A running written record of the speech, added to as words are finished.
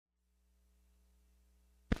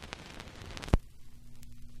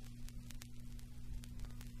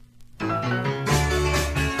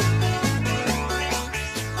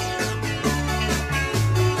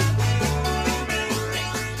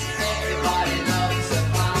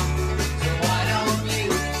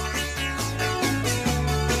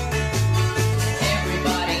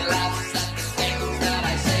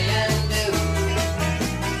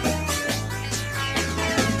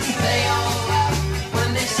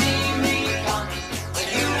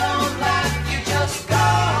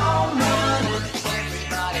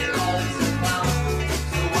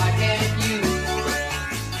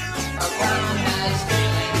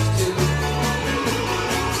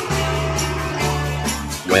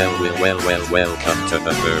Welcome to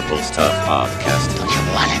the Purple Stuff Podcast. Don't you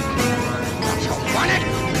want it? Don't you want it?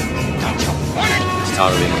 Don't you want it?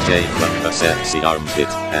 Starring Jay from the Sexy Armpit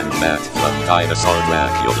and Matt from Dinosaur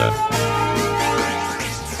Dracula.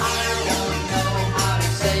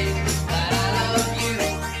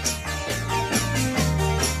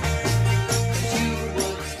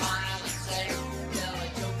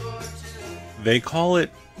 They call it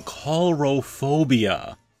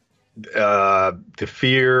coulrophobia. The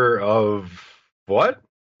fear of what?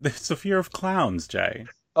 It's the fear of clowns, Jay.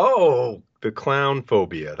 Oh, the clown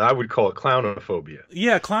phobia. I would call it clownophobia.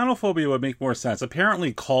 Yeah, clownophobia would make more sense.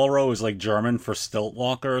 Apparently, Colro is like German for stilt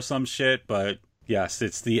walker or some shit, but yes,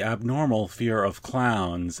 it's the abnormal fear of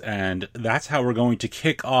clowns, and that's how we're going to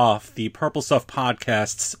kick off the Purple Stuff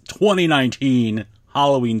Podcast's 2019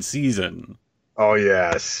 Halloween season. Oh,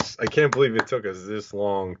 yes. I can't believe it took us this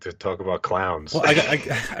long to talk about clowns. Well,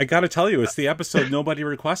 I gotta tell you, it's the episode nobody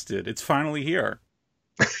requested. It's finally here.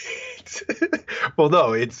 Well,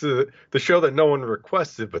 no, it's the show that no one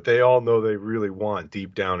requested, but they all know they really want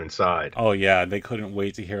deep down inside. Oh, yeah, they couldn't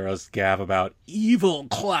wait to hear us gab about evil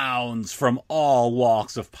clowns from all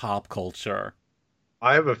walks of pop culture.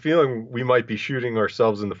 I have a feeling we might be shooting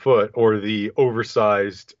ourselves in the foot, or the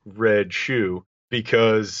oversized red shoe.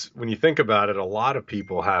 Because when you think about it, a lot of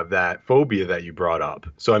people have that phobia that you brought up.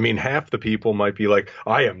 So, I mean, half the people might be like,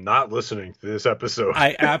 I am not listening to this episode.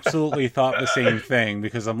 I absolutely thought the same thing,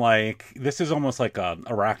 because I'm like, this is almost like a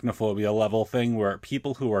arachnophobia level thing where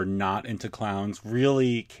people who are not into clowns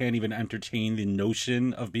really can't even entertain the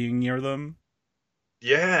notion of being near them.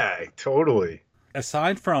 Yeah, totally.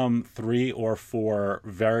 Aside from 3 or 4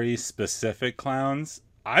 very specific clowns,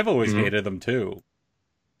 I've always hated them too.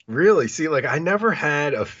 Really? See, like, I never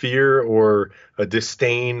had a fear or a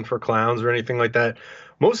disdain for clowns or anything like that.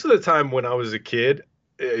 Most of the time when I was a kid,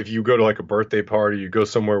 if you go to like a birthday party, you go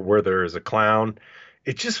somewhere where there is a clown,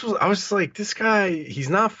 it just was, I was just like, this guy, he's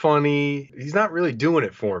not funny. He's not really doing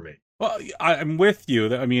it for me. Well, I'm with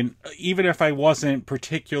you. I mean, even if I wasn't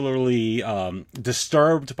particularly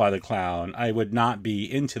disturbed by the clown, I would not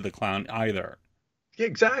be into the clown either. Yeah,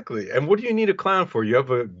 exactly. And what do you need a clown for? You have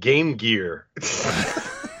a Game Gear.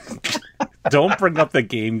 Don't bring up the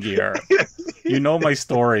Game Gear. You know my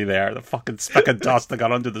story there. The fucking speck of dust that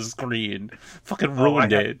got onto the screen. Fucking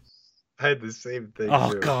ruined it. I had the same thing.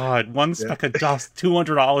 Oh, too. God. One speck of dust,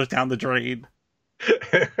 $200 down the drain.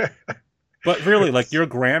 But really, like, your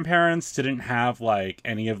grandparents didn't have, like,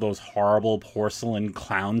 any of those horrible porcelain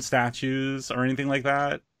clown statues or anything like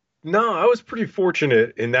that? No, I was pretty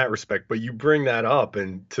fortunate in that respect, but you bring that up,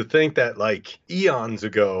 and to think that, like, eons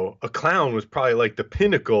ago, a clown was probably like the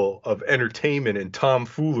pinnacle of entertainment and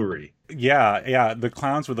tomfoolery. Yeah, the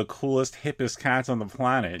clowns were the coolest, hippest cats on the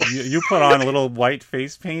planet. You put on a little white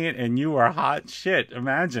face paint, and you were hot shit.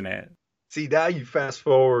 Imagine it. See, now you fast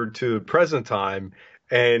forward to present time,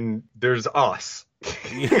 and there's us.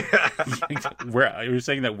 You're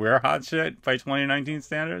saying that we're hot shit by 2019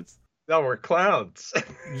 standards? No, we're clowns.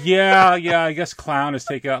 Yeah, I guess clown is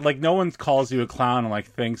taken out. Like, no one calls you a clown and, like,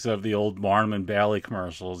 thinks of the old Barnum and Bailey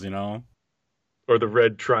commercials, you know? Or the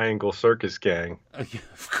Red Triangle Circus Gang.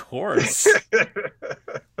 Of course.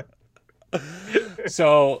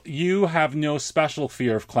 So, you have no special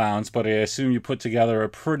fear of clowns, but I assume you put together a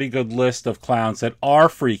pretty good list of clowns that are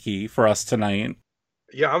freaky for us tonight.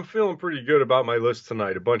 Yeah, I'm feeling pretty good about my list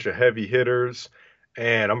tonight. A bunch of heavy hitters.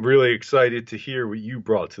 And I'm really excited to hear what you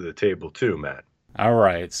brought to the table, too, Matt. All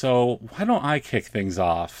right, so why don't I kick things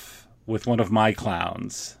off with one of my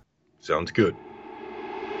clowns? Sounds good.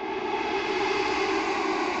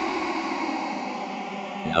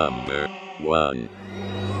 Number 1.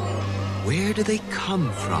 Where do they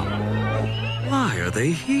come from? Why are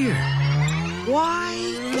they here?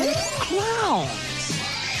 Why clowns?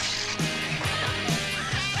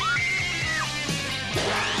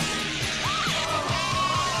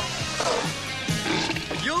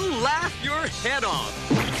 You'll laugh your head off.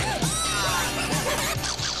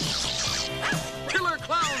 Killer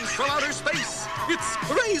clowns from outer space. It's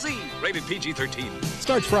crazy. Rated PG-13.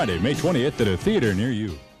 Starts Friday, May 20th at a theater near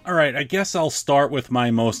you. All right, I guess I'll start with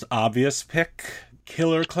my most obvious pick.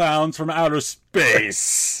 Killer Clowns from Outer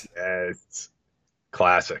Space. It's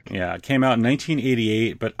classic. Yeah, it came out in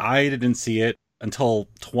 1988, but I didn't see it until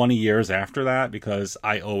 20 years after that because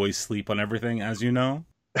I always sleep on everything, as you know.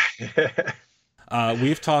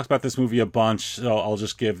 We've talked about this movie a bunch, so I'll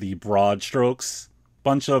just give the broad strokes.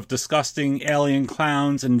 Bunch of disgusting alien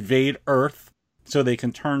clowns invade Earth so they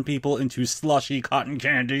can turn people into slushy cotton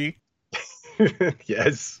candy.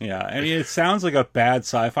 Yes. Yeah, I mean, it sounds like a bad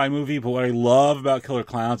sci-fi movie, but what I love about Killer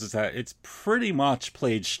Clowns is that it's pretty much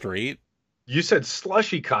played straight. You said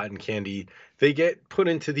slushy cotton candy. They get put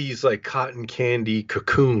into these like cotton candy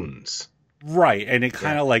cocoons. Right, and it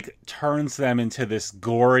kind of like turns them into this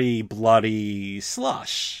gory, bloody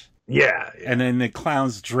slush. Yeah. And then the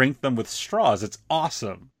clowns drink them with straws. It's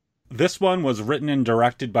awesome. This one was written and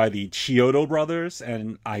directed by the Chiodo brothers,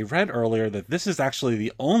 and I read earlier that this is actually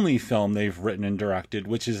the only film they've written and directed,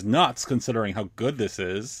 which is nuts considering how good this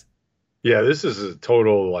is. Yeah, this is a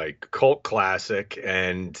total like cult classic,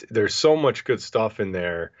 and there's so much good stuff in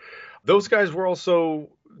there. Those guys were also,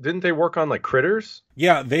 didn't they work on like Critters?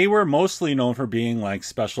 Yeah, they were mostly known for being like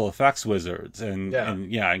special effects wizards and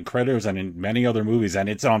Critters and in many other movies. And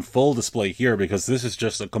it's on full display here because this is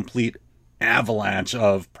just a complete avalanche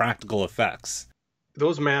of practical effects.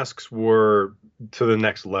 Those masks were to the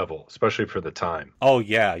next level, especially for the time. Oh,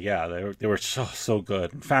 yeah. They were so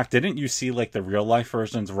good. In fact, didn't you see like the real life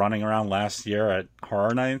versions running around last year at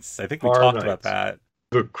Horror Nights? I think we talked about that.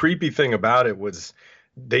 The creepy thing about it was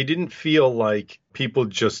they didn't feel like people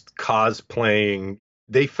just cosplaying.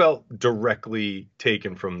 They felt directly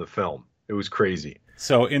taken from the film. It was crazy.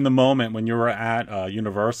 So in the moment when you were at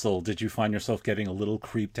Universal, did you find yourself getting a little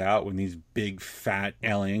creeped out when these big, fat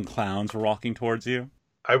alien clowns were walking towards you?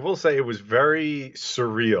 I will say it was very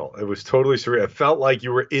surreal. It was totally surreal. It felt like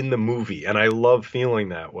you were in the movie, and I love feeling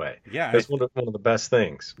that way. Yeah. That's one of the best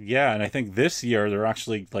things. Yeah, and I think this year they're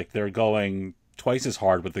actually, like, they're going twice as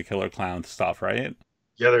hard with the Killer Clown stuff, right?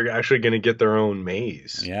 Yeah, they're actually going to get their own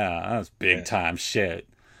maze. Yeah, that's big time shit.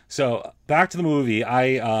 So back to the movie.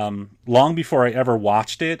 I long before I ever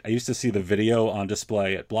watched it, I used to see the video on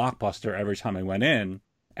display at Blockbuster every time I went in.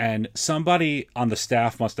 And somebody on the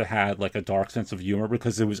staff must have had like a dark sense of humor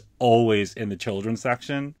because it was always in the children's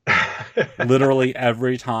section. Literally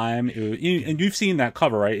every time. And you've seen that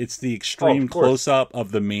cover, right? It's the extreme close-up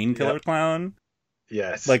of the main Killer Clown.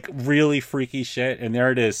 Yes. Like really freaky shit. And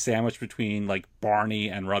there it is, sandwiched between like Barney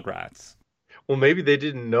and Rugrats. Well, maybe they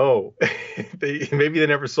didn't know. Maybe they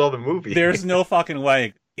never saw the movie. There's no fucking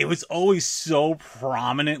way. It was always so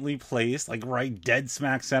prominently placed, like right dead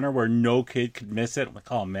smack center where no kid could miss it. I'm like,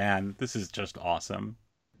 oh man, this is just awesome.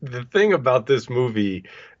 The thing about this movie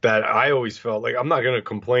that I always felt like, I'm not going to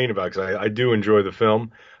complain about because I do enjoy the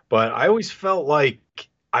film, but I always felt like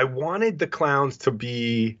I wanted the clowns to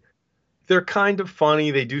be, they're kind of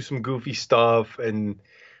funny. They do some goofy stuff,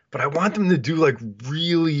 but I want them to do like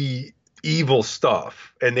really evil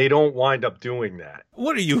stuff, and they don't wind up doing that.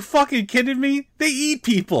 What are you fucking kidding me? They eat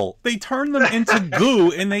people. They turn them into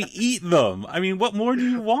goo and they eat them. I mean, what more do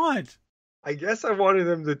you want? I guess I wanted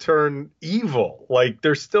them to turn evil. Like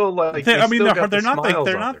they're still like they're not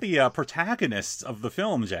the protagonists of the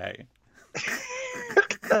film, Jay.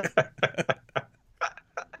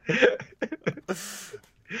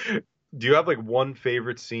 Do you have like one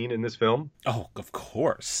favorite scene in this film? Oh, of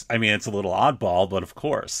course. I mean, it's a little oddball, but of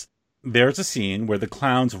course. There's a scene where the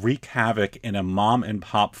clowns wreak havoc in a mom and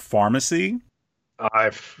pop pharmacy. I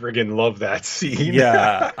friggin' love that scene.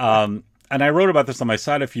 Yeah. And I wrote about this on my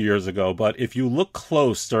site a few years ago, but if you look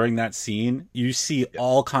close during that scene, you see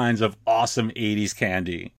all kinds of awesome 80s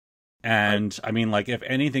candy. And I mean, like, if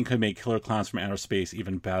anything could make Killer Clowns from Outer Space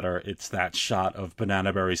even better, it's that shot of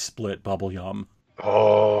Banana Berry Split bubble yum.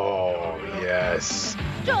 Oh, yes.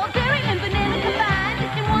 Strawberry and banana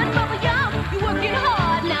combined in one bubble yum. You're working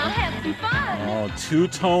hard, now have some fun. Oh,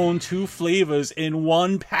 two-tone, two flavors in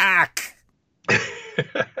one pack.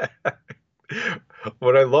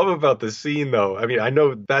 What I love about the scene, though, I mean, I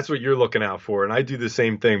know that's what you're looking out for, and I do the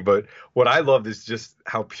same thing, but what I love is just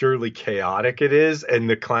how purely chaotic it is, and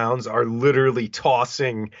the clowns are literally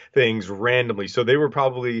tossing things randomly. So they were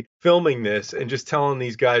probably filming this and just telling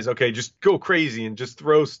these guys, okay, just go crazy and just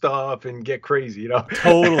throw stuff and get crazy, you know?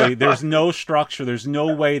 Totally. There's no structure. There's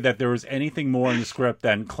no way that there was anything more in the script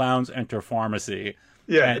than clowns enter pharmacy.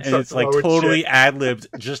 Yeah. And it's like totally ad-libbed,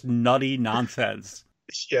 just nutty nonsense.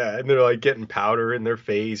 Yeah, and they're like getting powder in their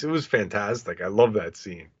face. It was fantastic. I love that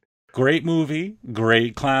scene. Great movie,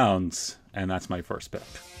 great clowns, and that's my first pick.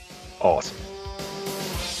 Awesome.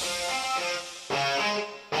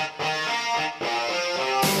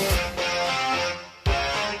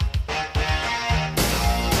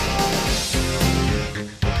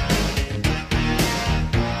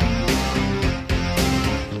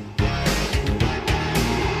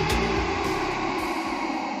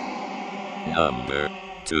 Number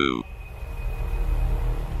 2.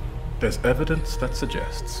 There's evidence that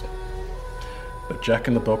suggests that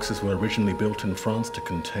Jack-in-the-Boxes were originally built in France to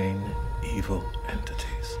contain evil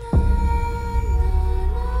entities.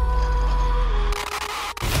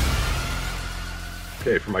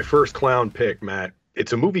 Okay, for my first clown pick, Matt,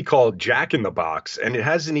 it's a movie called Jack in the Box, and it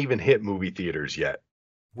hasn't even hit movie theaters yet.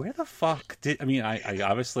 Where the fuck did I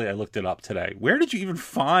obviously I looked it up today. Where did you even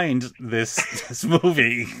find this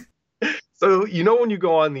movie? So, when you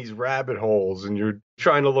go on these rabbit holes and you're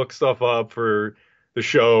trying to look stuff up for the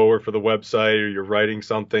show or for the website, or you're writing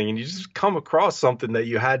something and you just come across something that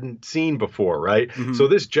you hadn't seen before, right? Mhm. So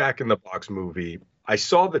this Jack in the Box movie, I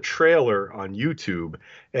saw the trailer on YouTube,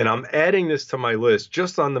 and I'm adding this to my list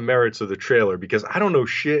just on the merits of the trailer because I don't know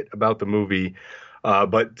shit about the movie.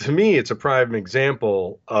 But to me, it's a prime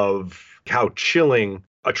example of how chilling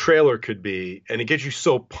a trailer could be, and it gets you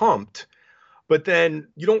so pumped, but then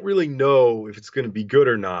you don't really know if it's going to be good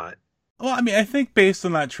or not. Well, I think based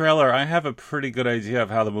on that trailer, I have a pretty good idea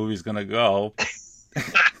of how the movie's gonna go.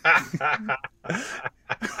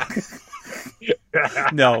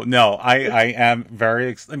 No, I am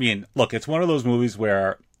very. Look, it's one of those movies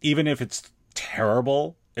where even if it's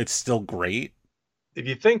terrible, it's still great. If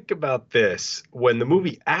you think about this, when the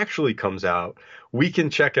movie actually comes out, we can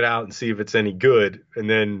check it out and see if it's any good, and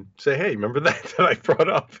then say, "Hey, remember that I brought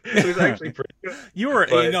up? It was actually pretty good."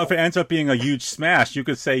 If it ends up being a huge smash, you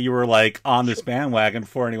could say you were like on this bandwagon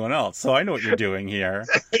before anyone else. So I know what you're doing here.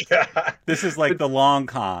 Yeah. This is like the long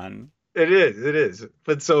con. It is.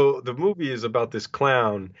 But so the movie is about this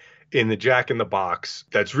clown in the Jack in the Box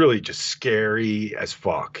that's really just scary as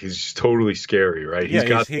fuck. He's just totally scary, right?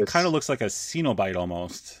 Yeah, he kind of looks like a Cenobite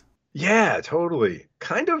almost. Yeah, totally.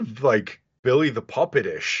 Kind of like Billy the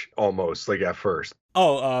Puppet-ish almost, like at first.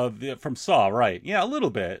 Oh, from Saw, right? Yeah, a little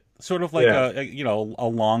bit. Sort of like a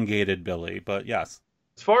elongated Billy, but yes.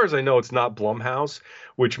 As far as I know, it's not Blumhouse,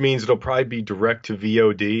 which means it'll probably be direct to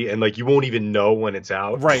VOD, and like you won't even know when it's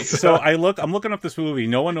out. Right. So I'm looking up this movie.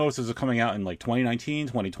 No one knows if it's coming out in like 2019,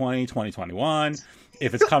 2020, 2021.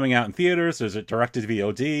 If it's coming out in theaters, is it directed to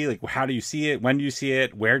VOD? Like, how do you see it? When do you see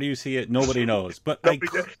it? Where do you see it? Nobody knows. But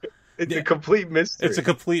it's a complete mystery. It's a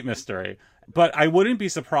complete mystery. But I wouldn't be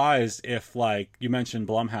surprised if, like you mentioned,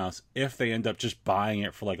 Blumhouse, if they end up just buying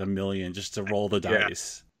it for like $1 million just to roll the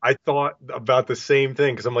dice. I thought about the same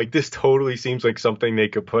thing because I'm like, this totally seems like something they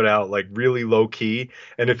could put out like really low key,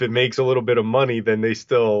 and if it makes a little bit of money, then they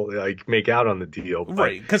still like make out on the deal.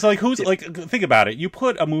 Right? Because think about it. You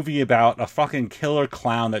put a movie about a fucking killer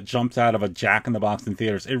clown that jumps out of a Jack in the Box in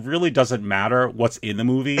theaters. It really doesn't matter what's in the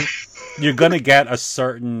movie. You're gonna get a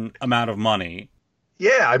certain amount of money.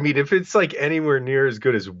 Yeah, I mean, if it's like anywhere near as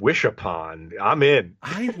good as Wish Upon, I'm in.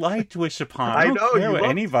 I liked Wish Upon. I don't care what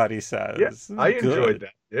anybody says. Yeah, I enjoyed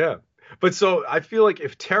that. Yeah. But so I feel like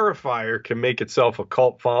if Terrifier can make itself a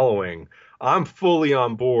cult following, I'm fully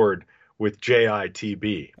on board with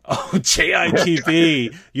JITB. Oh,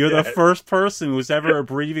 JITB. You're the first person who's ever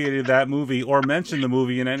abbreviated that movie or mentioned the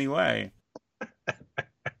movie in any way.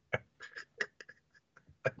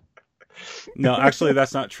 No, actually,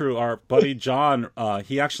 that's not true. Our buddy John,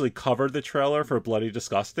 he actually covered the trailer for Bloody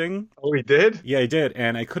Disgusting. Oh, he did? Yeah, he did.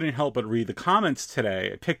 And I couldn't help but read the comments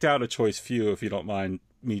today. I picked out a choice few, if you don't mind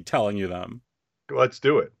me telling you them. Let's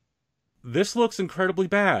do it. This looks incredibly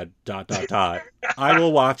bad, ... I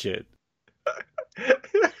will watch it.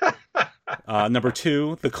 Number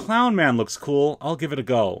 2, the Clown Man looks cool. I'll give it a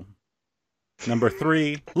go. Number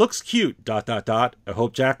 3, looks cute, ... I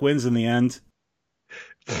hope Jack wins in the end.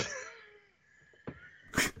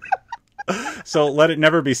 So let it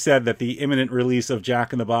never be said that the imminent release of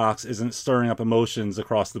Jack in the Box isn't stirring up emotions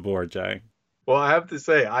across the board, Jay. Well, I have to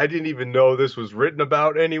say, I didn't even know this was written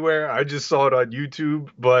about anywhere. I just saw it on YouTube,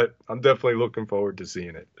 but I'm definitely looking forward to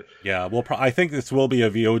seeing it. Yeah, I think this will be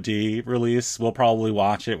a VOD release. We'll probably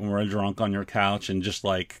watch it when we're drunk on your couch and just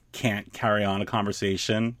like can't carry on a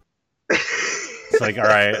conversation. It's like, all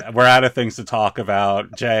right, we're out of things to talk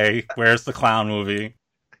about. Jay, where's the clown movie?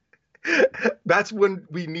 That's when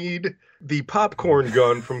we need the popcorn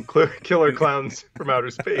gun from Killer Clowns from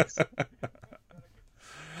Outer Space.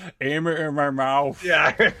 Aim it in my mouth.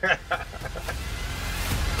 Yeah.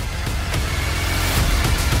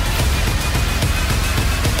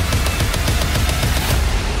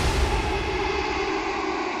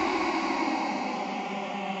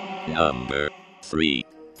 Number 3.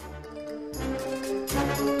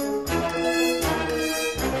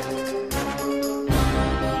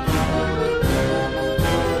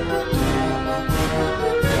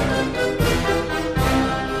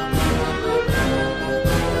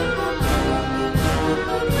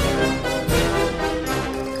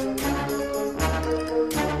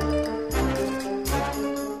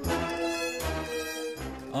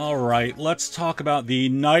 Right, let's talk about the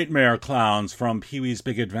Nightmare Clowns from Pee-wee's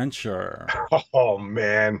Big Adventure. Oh,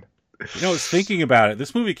 man. You know, I was thinking about it.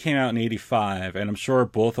 This movie came out in '85, and I'm sure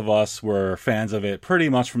both of us were fans of it pretty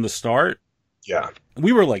much from the start. Yeah.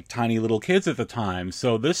 We were like tiny little kids at the time,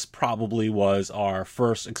 so this probably was our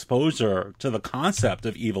first exposure to the concept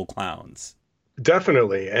of evil clowns.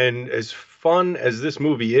 Definitely. And as fun as this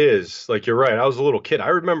movie is, like you're right, I was a little kid. I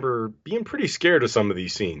remember being pretty scared of some of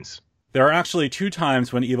these scenes. There are actually 2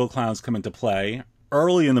 times when evil clowns come into play.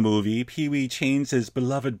 Early in the movie, Pee-wee chains his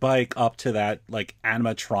beloved bike up to that, like,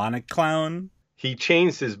 animatronic clown. He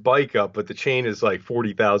chains his bike up, but the chain is like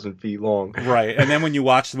 40,000 feet long. Right. And then when you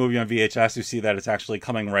watch the movie on VHS, you see that it's actually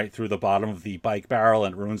coming right through the bottom of the bike barrel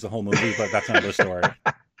and ruins the whole movie, but that's another story.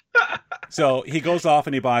 So he goes off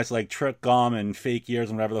and he buys like trick gum and fake ears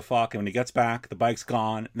and whatever the fuck. And when he gets back, the bike's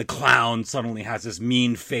gone. The clown suddenly has this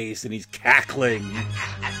mean face and he's cackling.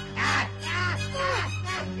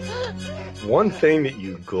 One thing that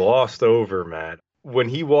you glossed over, Matt, when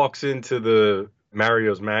he walks into the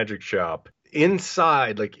Mario's Magic Shop,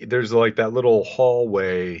 inside, like there's like that little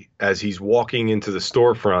hallway as he's walking into the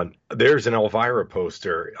storefront, there's an Elvira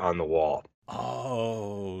poster on the wall.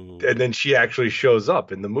 Oh. And then she actually shows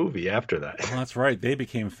up in the movie after that. Well, that's right. They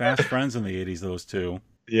became fast friends in the 80s, those two.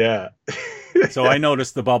 Yeah. So I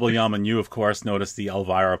noticed the Bubble Yum, and you, of course, noticed the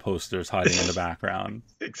Elvira posters hiding in the background.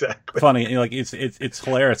 Exactly. Funny, like it's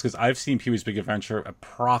hilarious because I've seen Pee-wee's Big Adventure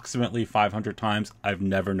approximately 500 times. I've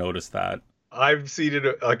never noticed that. I've seen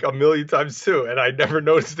it like a million times too, and I never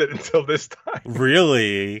noticed it until this time.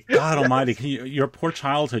 Really? God Almighty! Your poor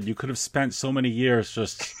childhood. You could have spent so many years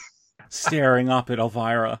just staring up at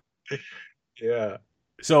Elvira. Yeah.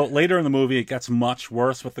 So later in the movie, it gets much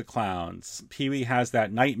worse with the clowns. Pee-wee has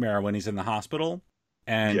that nightmare when he's in the hospital.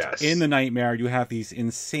 And in the nightmare, you have these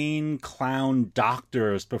insane clown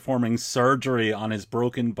doctors performing surgery on his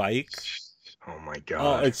broken bike. Oh my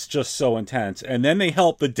God. Oh, it's just so intense. And then they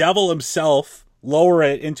help the devil himself lower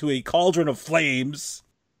it into a cauldron of flames.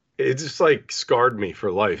 It just like scarred me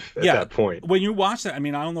for life at that point. When you watch that, I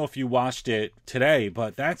mean, I don't know if you watched it today,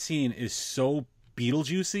 but that scene is so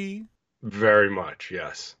Beetlejuicy. Very much,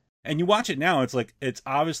 yes. And you watch it now, it's like, it's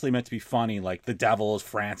obviously meant to be funny, like the devil is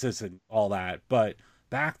Francis and all that. But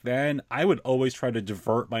back then, I would always try to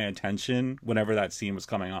divert my attention whenever that scene was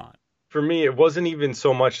coming on. For me, it wasn't even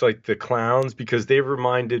so much like the clowns because they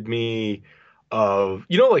reminded me of,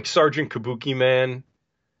 you know, like Sergeant Kabuki Man.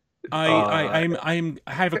 I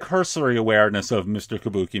have a cursory awareness of Mr.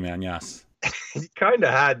 Kabuki Man, yes. He kind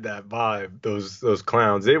of had that vibe, those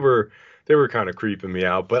clowns. They were kind of creeping me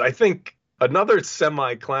out. But I think another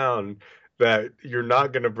semi-clown that you're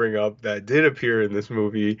not going to bring up that did appear in this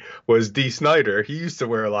movie was Dee Snider. He used to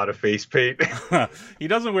wear a lot of face paint. He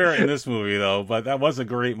doesn't wear it in this movie, though, but that was a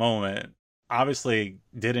great moment. Obviously,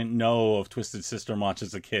 didn't know of Twisted Sister much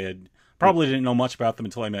as a kid. Probably didn't know much about them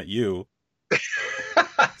until I met you.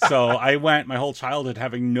 So I went my whole childhood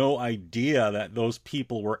having no idea that those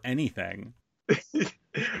people were anything.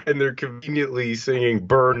 And they're conveniently singing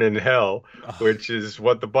Burn in Hell, which is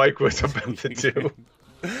what the bike was about to do.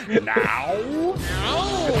 Now?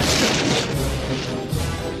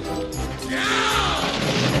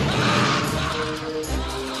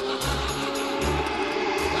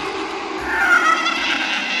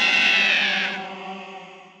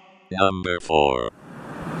 Number 4.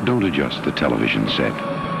 Don't adjust the television set.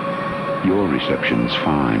 Your reception's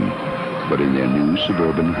fine, but in their new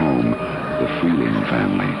suburban home, the Freeling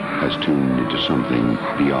family has tuned into something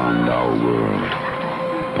beyond our world.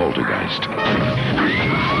 Poltergeist.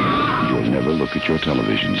 You'll never look at your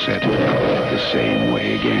television set the same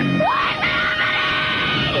way again.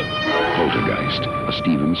 Poltergeist, a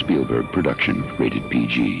Steven Spielberg production, rated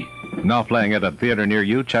PG. Now playing at a theater near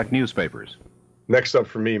you, check newspapers. Next up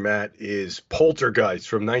for me, Matt, is Poltergeist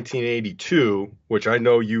from 1982, which I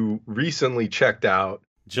know you recently checked out.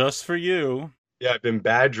 Just for you. Yeah, I've been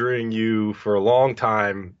badgering you for a long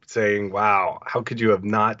time saying, wow, how could you have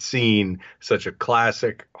not seen such a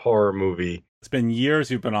classic horror movie? It's been years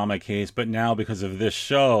you've been on my case, but now because of this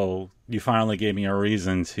show, you finally gave me a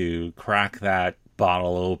reason to crack that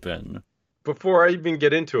bottle open. Before I even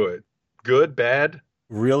get into it, good, bad?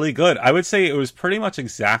 Really good. I would say it was pretty much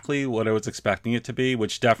exactly what I was expecting it to be,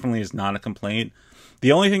 which definitely is not a complaint.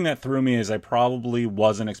 The only thing that threw me is I probably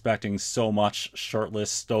wasn't expecting so much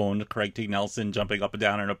shirtless, stoned Craig T. Nelson jumping up and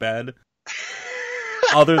down in a bed.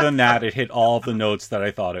 Other than that, it hit all of the notes that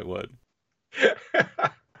I thought it would.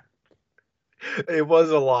 It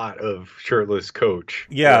was a lot of shirtless Coach.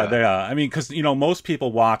 Yeah. I mean, because, you know, most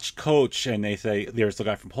people watch Coach and they say, there's the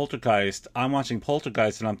guy from Poltergeist. I'm watching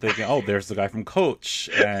Poltergeist and I'm thinking, oh, there's the guy from Coach.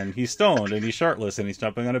 And he's stoned and he's shirtless and he's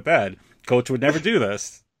jumping on a bed. Coach would never do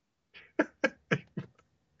this.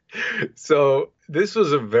 So this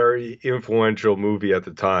was a very influential movie at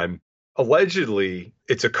the time. Allegedly,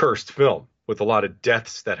 it's a cursed film, with a lot of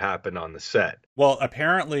deaths that happened on the set. Well,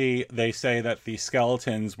 apparently they say that the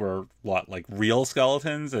skeletons were like real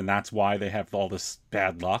skeletons, and that's why they have all this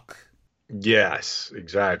bad luck. Yes,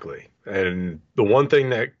 exactly. And the one thing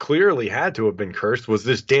that clearly had to have been cursed was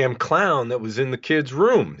this damn clown that was in the kid's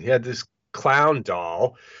room. He had this clown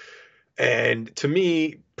doll. And to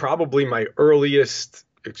me, probably my earliest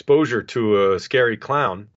exposure to a scary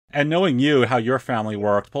clown. And knowing you, how your family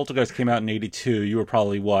worked, Poltergeist came out in 1982. You were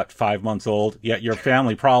probably, 5 months old? Yet your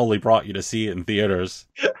family probably brought you to see it in theaters.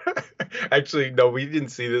 Actually, no, we didn't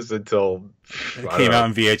see this until... It came out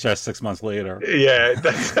in VHS 6 months later. Yeah,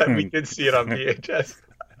 we did see it on VHS.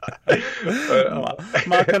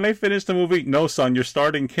 Ma, can I finish the movie? No, son, you're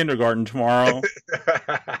starting kindergarten tomorrow.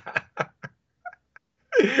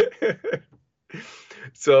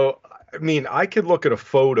 So, I mean, I could look at a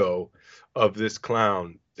photo of this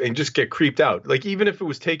clown and just get creeped out. Like, even if it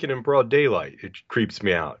was taken in broad daylight, it creeps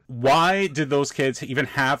me out. Why did those kids even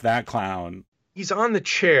have that clown? He's on the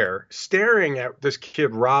chair staring at this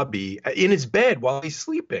kid, Robbie, in his bed while he's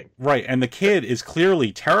sleeping. Right, and the kid is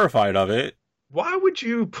clearly terrified of it. Why would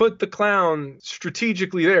you put the clown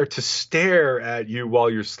strategically there to stare at you while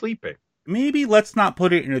you're sleeping? Maybe let's not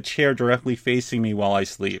put it in a chair directly facing me while I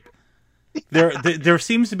sleep. There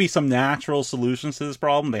seems to be some natural solutions to this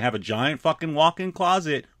problem. They have a giant fucking walk-in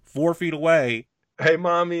closet 4 feet away. Hey,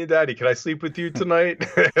 mommy and daddy, can I sleep with you tonight?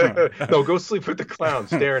 No, go sleep with the clown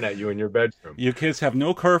staring at you in your bedroom. You kids have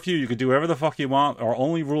no curfew. You can do whatever the fuck you want. Our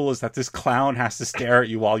only rule is that this clown has to stare at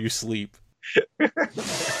you while you sleep.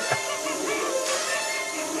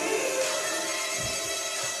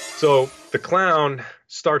 So the clown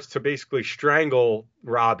starts to basically strangle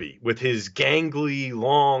Robbie with his gangly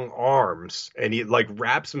long arms, and he like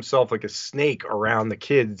wraps himself like a snake around the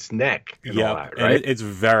kid's neck. Yeah, right? And it's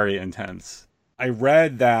very intense. I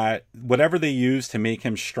read that whatever they used to make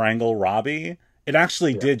him strangle Robbie, it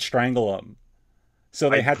actually did strangle him.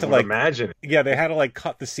 So they had to imagine. Yeah, they had to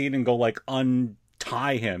cut the scene and go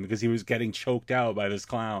untie him because he was getting choked out by this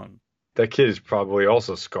clown. That kid is probably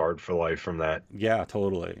also scarred for life from that. Yeah,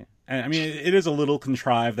 totally. And I mean, it is a little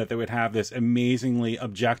contrived that they would have this amazingly,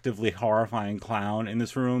 objectively horrifying clown in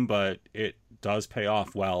this room, but it does pay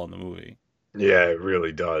off well in the movie. Yeah, it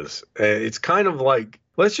really does. It's kind of like,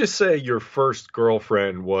 let's just say your first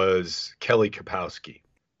girlfriend was Kelly Kapowski.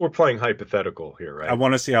 We're playing hypothetical here, right? I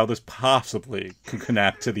want to see how this possibly can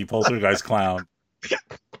connect to the Poltergeist clown.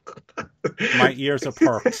 My ears are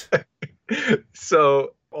perked.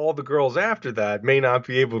 So all the girls after that may not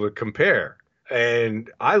be able to compare. And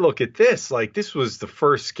I look at this like this was the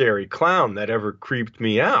first scary clown that ever creeped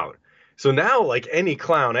me out. So now, any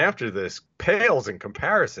clown after this pales in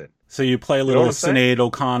comparison. So you play a little Sinead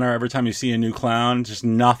O'Connor every time you see a new clown. Just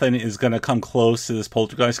nothing is going to come close to this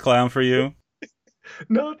Poltergeist clown for you.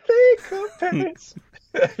 Nothing compares.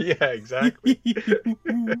 Yeah, exactly.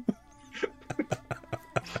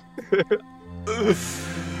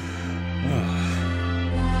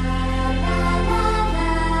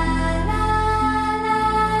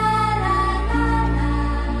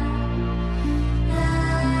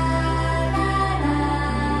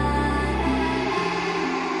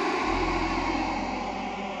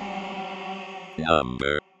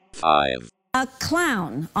 Number 5. A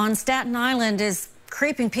clown on Staten Island is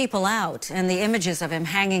creeping people out, and the images of him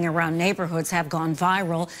hanging around neighborhoods have gone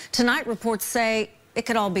viral. Tonight, reports say it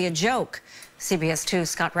could all be a joke. CBS 2's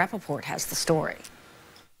Scott Rappaport has the story.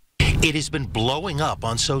 It has been blowing up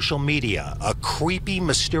on social media. A creepy,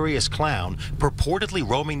 mysterious clown purportedly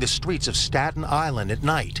roaming the streets of Staten Island at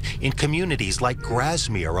night in communities like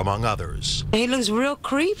Grasmere, among others. He looks real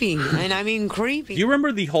creepy, and I mean creepy. Do you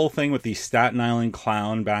remember the whole thing with the Staten Island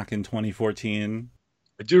clown back in 2014?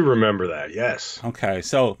 I do remember that, yes. Okay,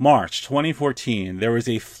 so March 2014, there was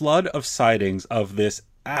a flood of sightings of this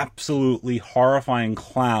absolutely horrifying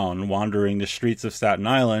clown wandering the streets of Staten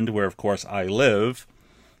Island, where, of course, I live.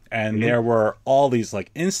 And there were all these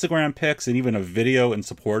Instagram pics and even a video in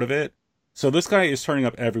support of it. So this guy is turning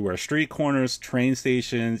up everywhere. Street corners, train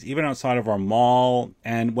stations, even outside of our mall.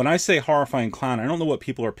 And when I say horrifying clown, I don't know what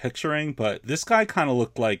people are picturing, but this guy kind of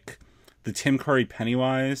looked like the Tim Curry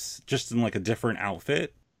Pennywise, just in a different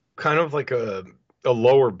outfit. Kind of like a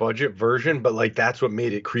lower budget version, but that's what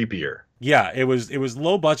made it creepier. Yeah, it was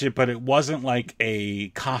low budget, but it wasn't like a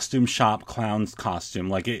costume shop clown's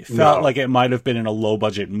costume. It felt like it might have been in a low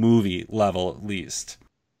budget movie level at least.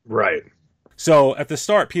 Right. So at the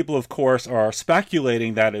start, people, of course, are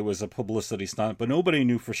speculating that it was a publicity stunt, but nobody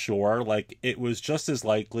knew for sure. It was just as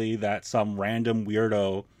likely that some random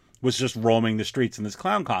weirdo was just roaming the streets in this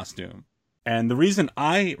clown costume. And the reason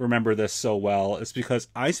I remember this so well is because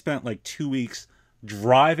I spent 2 weeks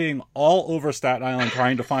driving all over Staten Island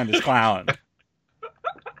trying to find this clown.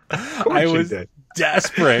 I was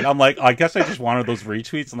desperate. I'm like, I guess I just wanted those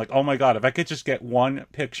retweets. I'm like, oh my God, if I could just get one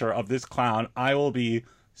picture of this clown, I will be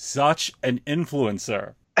such an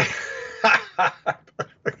influencer.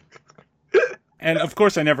 And of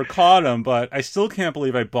course I never caught him, but I still can't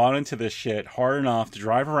believe I bought into this shit hard enough to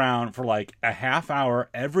drive around for like a half hour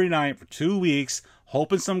every night for 2 weeks,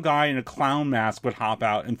 hoping some guy in a clown mask would hop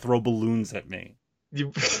out and throw balloons at me.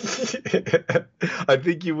 I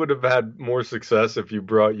think you would have had more success if you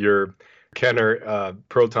brought your Kenner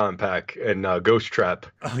proton pack and ghost trap.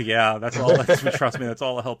 Oh yeah, that's all. Trust me, that's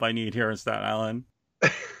all the help I need here in Staten Island.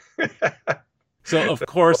 So, of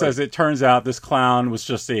course, as it turns out, this clown was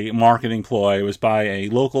just a marketing ploy. It was by a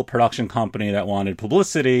local production company that wanted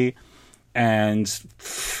publicity. And,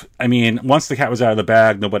 I mean, once the cat was out of the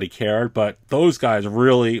bag, nobody cared. But those guys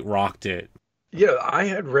really rocked it. Yeah, I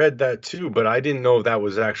had read that too, but I didn't know that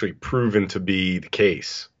was actually proven to be the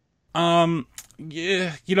case. Yeah,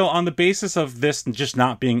 you know, on the basis of this just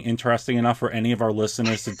not being interesting enough for any of our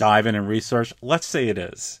listeners to dive in and research, let's say it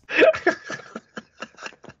is.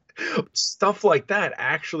 Stuff like that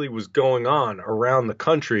actually was going on around the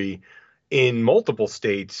country in multiple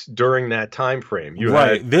states during that time frame.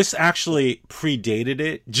 This actually predated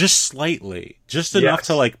it just slightly, just enough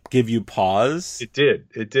to like give you pause. It did.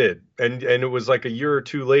 And it was like a year or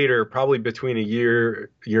two later, probably between a year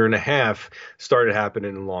and a half, started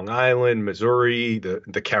happening in Long Island, Missouri,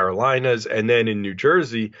 the Carolinas, and then in New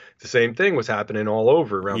Jersey, the same thing was happening all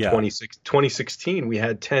over. Around 2016, we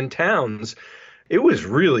had 10 towns. It was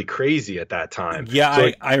really crazy at that time. Yeah,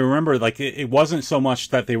 so I remember, like, it wasn't so much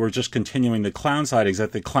that they were just continuing the clown sightings,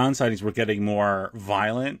 that the clown sightings were getting more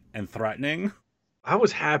violent and threatening. I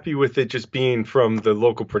was happy with it just being from the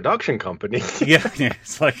local production company. Yeah,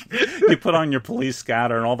 it's like you put on your police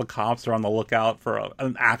scatter and all the cops are on the lookout for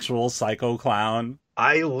an actual psycho clown.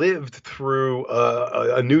 I lived through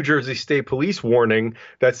a New Jersey State Police warning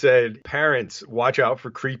that said, parents, watch out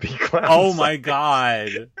for creepy clowns. Oh my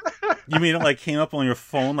God. You mean it like came up on your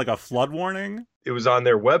phone like a flood warning? It was on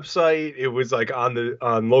their website. It was like on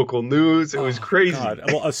local news. It was crazy. God.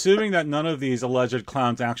 Well, assuming that none of these alleged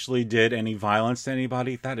clowns actually did any violence to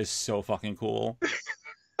anybody, that is so fucking cool.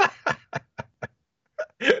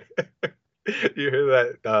 You hear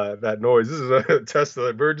that noise? This is a Tesla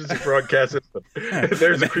emergency broadcast system.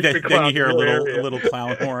 There's a creepy clown. Then you hear a little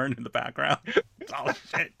clown horn in the background. Oh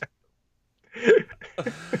shit.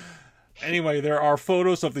 Anyway, there are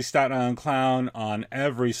photos of the Staten Island clown on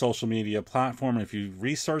every social media platform. If you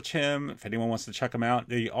research him, if anyone wants to check him out,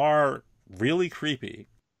 they are really creepy.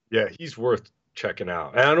 Yeah, he's worth checking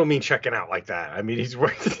out. And I don't mean checking out like that. I mean, he's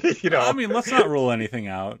worth, I mean, let's not rule anything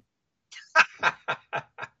out.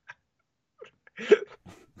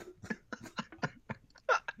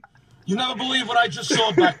 You never believe what I just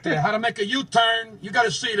saw back there. How to make a U-turn. You got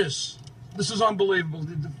to see this. This is unbelievable.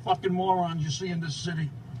 The fucking morons you see in this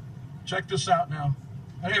city. Check this out now.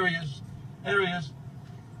 Here he is. There he is.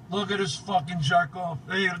 Look at this fucking jerk off.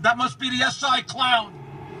 That must be the SI clown.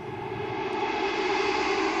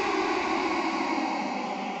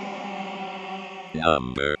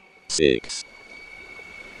 Number 6.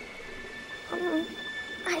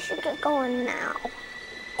 I should get going now.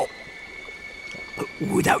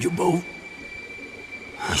 Without your boat?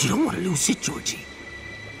 You don't want to lose it, Georgie.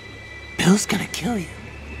 Bill's gonna kill you.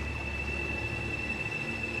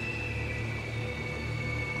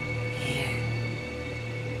 Here.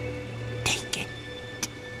 Take it.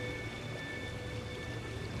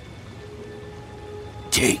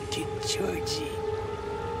 Take it, Georgie.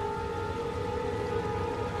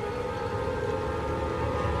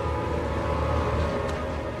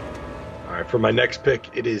 All right, for my next pick,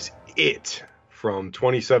 it is It from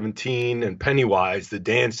 2017 and Pennywise, the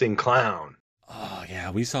Dancing Clown. Oh, yeah,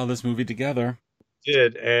 we saw this movie together. We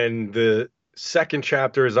did, and the second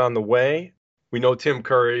chapter is on the way. We know Tim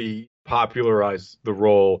Curry popularized the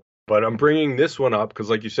role, but I'm bringing this one up because,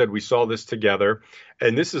 like you said, we saw this together,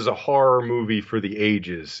 and this is a horror movie for the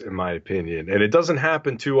ages, in my opinion, and it doesn't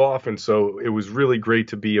happen too often, so it was really great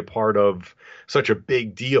to be a part of such a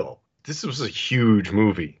big deal. This was a huge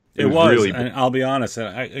movie. It was, really and I'll be honest,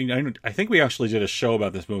 I think we actually did a show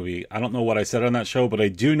about this movie. I don't know what I said on that show, but I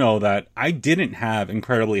do know that I didn't have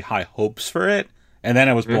incredibly high hopes for it, and then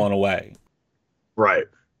I was blown away. Right.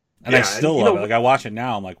 And I still love it. Like, I watch it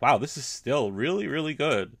now, I'm like, wow, this is still really, really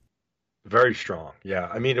good. Very strong, yeah.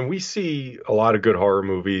 I mean, and we see a lot of good horror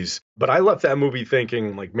movies, but I left that movie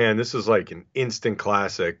thinking, like, man, this is like an instant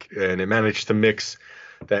classic, and it managed to mix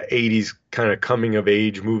that 80s kind of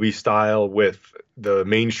coming-of-age movie style with the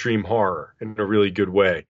mainstream horror in a really good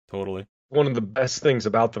way. Totally. one of the best things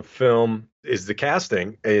about the film is the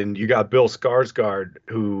casting, and you got Bill Skarsgård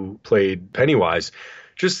who played Pennywise.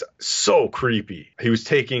 Just so creepy. He was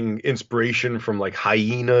taking inspiration from like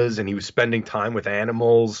hyenas, and he was spending time with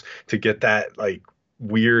animals to get that like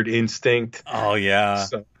weird instinct. Oh yeah.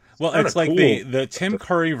 So, well, it's like cool. the Tim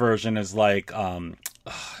Curry version is like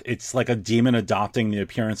it's like a demon adopting the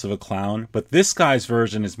appearance of a clown, but this guy's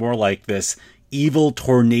version is more like this evil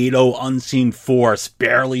tornado unseen force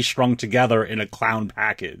barely strung together in a clown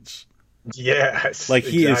package. Yes. Like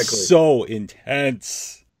he is so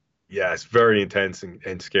intense. Yes, very intense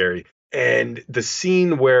and scary. And the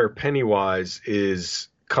scene where Pennywise is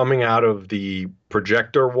coming out of the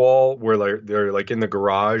projector wall where they're like in the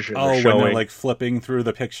garage and when they're like flipping through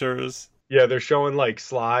the pictures. Yeah, they're showing like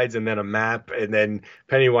slides and then a map, and then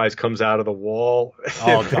Pennywise comes out of the wall.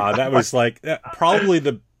 Oh god, that was like probably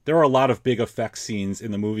there were a lot of big effect scenes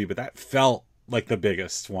in the movie, but that felt like the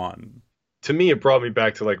biggest one. To me, it brought me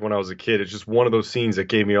back to like when I was a kid. It's just one of those scenes that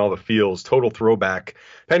gave me all the feels. Total throwback.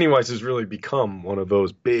 Pennywise has really become one of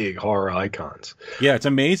those big horror icons. Yeah, it's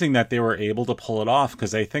amazing that they were able to pull it off,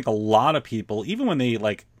 because I think a lot of people, even when they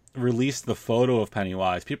like released the photo of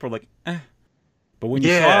Pennywise, people were like, eh. But when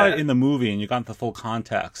you saw it in the movie and you got the full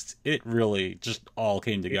context, it really just all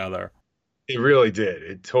came together. It really did.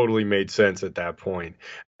 It totally made sense at that point.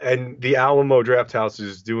 And the Alamo Drafthouse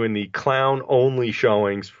is doing the clown-only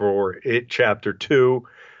showings for It Chapter 2,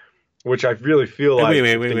 which I really feel like...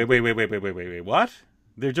 Wait, what?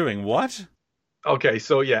 They're doing what? Okay,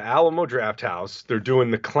 so yeah, Alamo Drafthouse, they're doing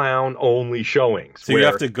the clown-only showings. So you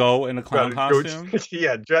have to go in a clown costume?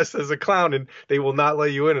 Yeah, dressed as a clown, and they will not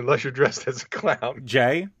let you in unless you're dressed as a clown.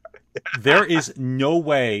 Jay, there is no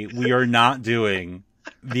way we are not doing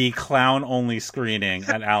the clown-only screening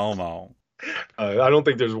at Alamo. I don't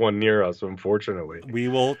think there's one near us, unfortunately. We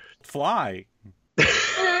will fly.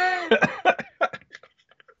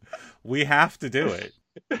 We have to do it.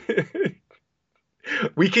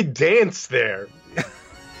 We could dance there.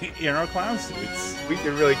 In our clown suits. We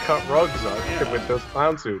could really cut rugs on with those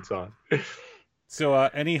clown suits on. So,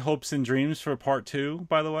 any hopes and dreams for part 2,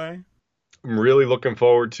 by the way? I'm really looking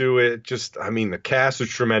forward to it. Just, I mean, the cast is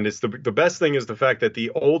tremendous. The best thing is the fact that the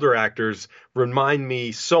older actors remind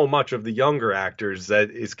me so much of the younger actors that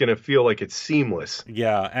it's going to feel like it's seamless.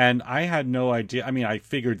 Yeah, and I had no idea. I mean, I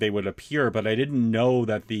figured they would appear, but I didn't know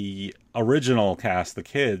that the original cast, the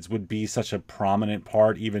kids, would be such a prominent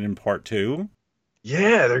part even in part 2.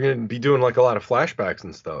 Yeah, they're going to be doing like a lot of flashbacks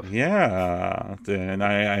and stuff. Yeah, and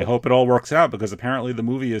I hope it all works out, because apparently the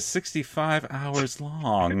movie is 65 hours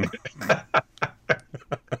long.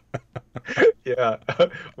 Yeah,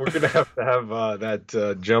 we're going to have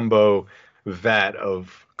that jumbo vat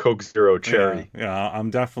of Coke Zero Cherry. Yeah,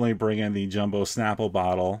 I'm definitely bringing the jumbo Snapple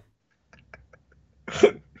bottle.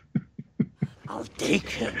 I'll take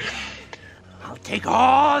him. I'll take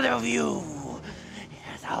all of you.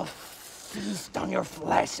 Yes, I'll feast on your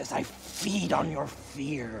flesh as I feed on your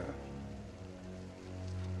fear.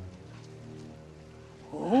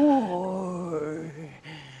 Or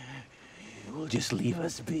you will just leave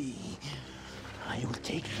us be. I will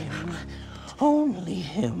take him, only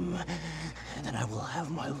him, and then I will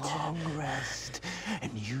have my long rest,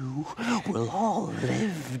 and you will all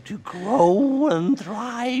live to grow and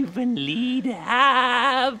thrive and lead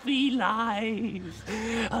happy lives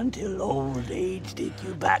until old age take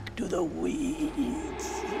you back to the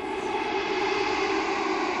weeds.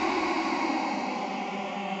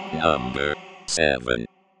 Number 7.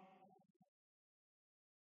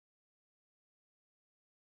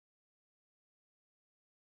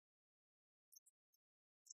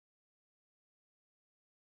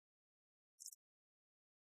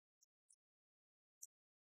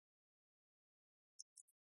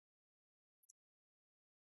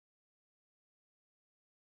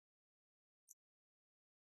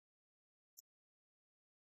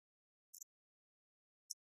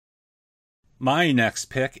 My next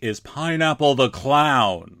pick is Pineapple the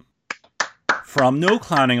Clown. From No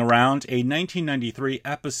Clowning Around, a 1993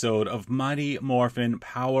 episode of Mighty Morphin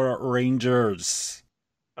Power Rangers.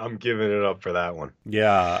 I'm giving it up for that one.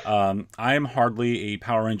 Yeah, I am hardly a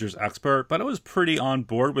Power Rangers expert, but I was pretty on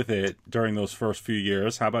board with it during those first few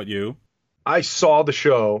years. How about you? I saw the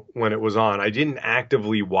show when it was on. I didn't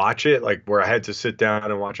actively watch it, like where I had to sit down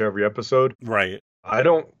and watch every episode. Right. I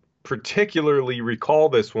don't particularly recall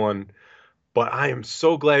this one, but I am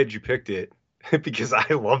so glad you picked it because I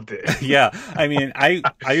loved it. Yeah, I mean, I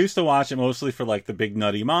used to watch it mostly for like the big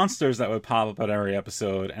nutty monsters that would pop up at every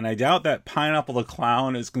episode, and I doubt that Pineapple the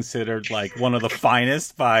Clown is considered like one of the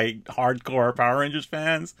finest by hardcore Power Rangers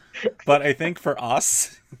fans, but I think for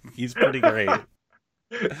us, he's pretty great.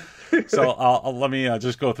 So let me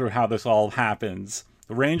just go through how this all happens.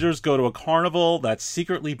 The Rangers go to a carnival that's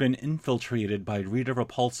secretly been infiltrated by Rita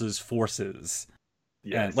Repulsa's forces.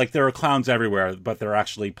 Yes. And, like, there are clowns everywhere, but they're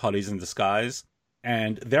actually putties in disguise.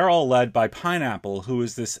 And they're all led by Pineapple, who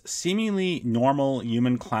is this seemingly normal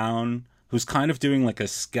human clown who's kind of doing like a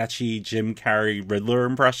sketchy Jim Carrey Riddler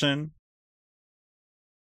impression.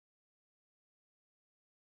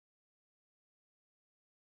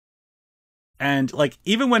 And, like,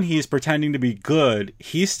 even when he's pretending to be good,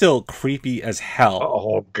 he's still creepy as hell.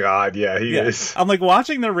 Oh, God, yeah, he is. I'm, like,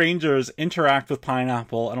 watching the Rangers interact with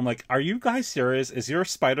Pineapple, and I'm like, are you guys serious? Is your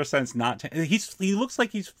spider sense not... He looks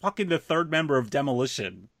like he's fucking the third member of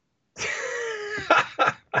Demolition.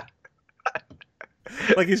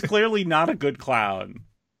 Like, he's clearly not a good clown.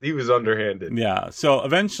 He was underhanded. Yeah, so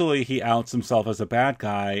eventually he outs himself as a bad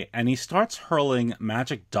guy, and he starts hurling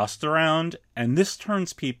magic dust around, and this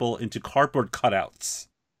turns people into cardboard cutouts.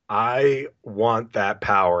 I want that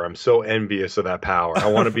power. I'm so envious of that power. I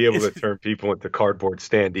want to be able to turn people into cardboard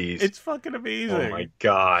standees. It's fucking amazing. Oh my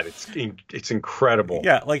God, it's incredible.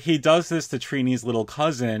 Yeah, like he does this to Trini's little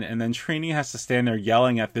cousin, and then Trini has to stand there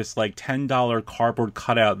yelling at this like $10 cardboard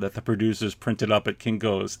cutout that the producers printed up at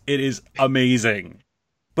Kinko's. It is amazing.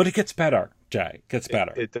 But it gets better, Jay. It gets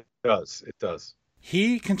better. It does. It does.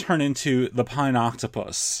 He can turn into the Pine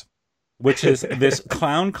Octopus, which is this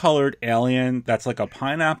clown-colored alien that's like a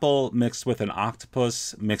pineapple mixed with an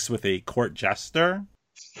octopus mixed with a court jester.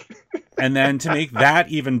 And then to make that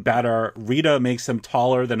even better, Rita makes him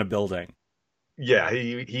taller than a building. Yeah,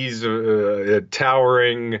 he's a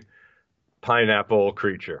towering pineapple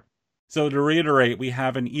creature. So to reiterate, we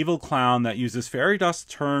have an evil clown that uses fairy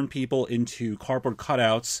dust to turn people into cardboard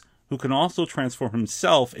cutouts, who can also transform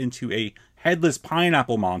himself into a headless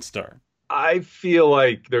pineapple monster. I feel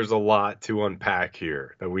like there's a lot to unpack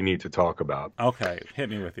here that we need to talk about. Okay, hit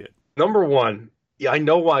me with it. Number one, I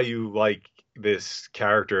know why you like this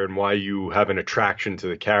character and why you have an attraction to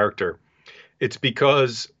the character. It's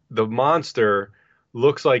because the monster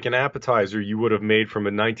looks like an appetizer you would have made from a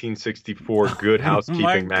 1964 Good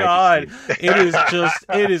Housekeeping magazine. God,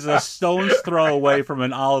 it is a stone's throw away from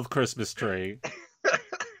an olive Christmas tree.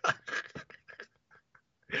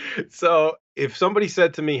 So if somebody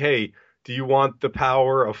said to me, hey, do you want the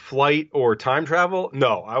power of flight or time travel?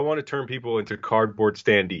 No, I want to turn people into cardboard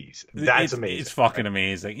standees. That's amazing. It's fucking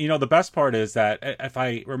amazing. You know, the best part is that if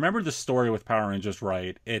I remember the story with Power Rangers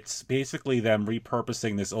right, it's basically them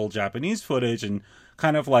repurposing this old Japanese footage and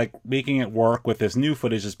kind of like making it work with this new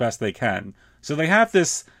footage as best they can. So they have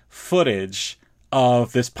this footage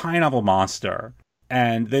of this pineapple monster,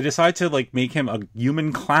 and they decide to like make him a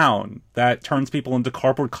human clown that turns people into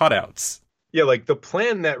cardboard cutouts. Yeah, like the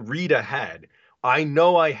plan that Rita had, I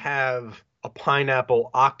know I have a pineapple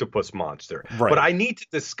octopus monster, right, but I need to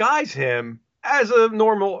disguise him as a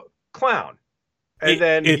normal clown. And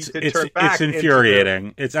then it's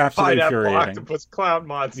infuriating. It's absolutely infuriating. Octopus clown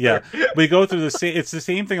monster. Yeah, we go through the same. It's the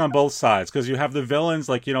same thing on both sides, because you have the villains,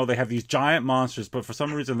 like, you know, they have these giant monsters, but for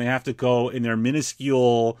some reason they have to go in their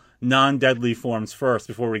minuscule, non-deadly forms first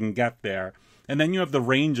before we can get there. And then you have the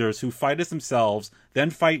Rangers who fight as themselves,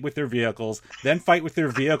 then fight with their vehicles, then fight with their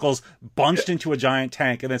vehicles bunched into a giant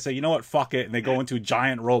tank, and then say, you know what, fuck it, and they go into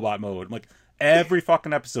giant robot mode. Like, every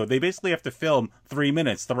fucking episode, they basically have to film 3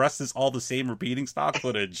 minutes. The rest is all the same repeating stock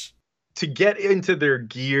footage. To get into their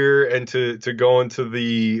gear and to go into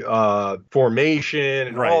the formation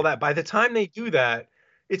and all that, by the time they do that,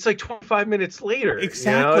 it's like 25 minutes later.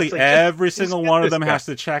 Exactly. You know? Like, every single one of them has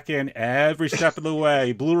to check in every step of the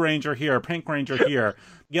way. Blue Ranger here, Pink Ranger here,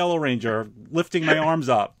 Yellow Ranger lifting my arms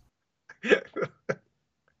up.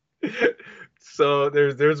 So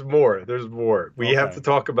there's more. There's more. We have to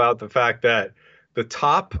talk about the fact that the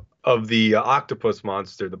top of the octopus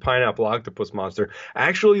monster, the pineapple octopus monster,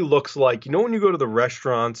 actually looks like, you know, when you go to the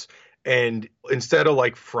restaurants and instead of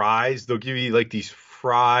like fries, they'll give you like these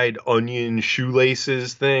fried onion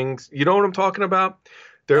shoelaces things. You know what I'm talking about?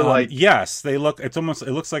 They're like, yes, they look. It almost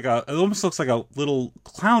looks like a little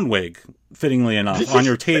clown wig, fittingly enough, on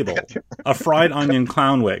your table. A fried onion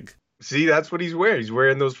clown wig. See, that's what he's wearing. He's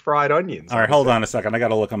wearing those fried onions. All right, hold on a second. I got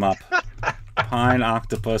to look him up. Pine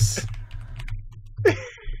octopus.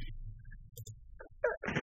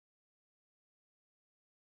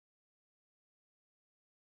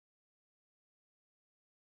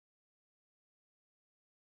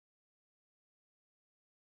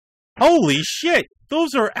 Holy shit!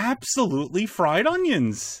 Those are absolutely fried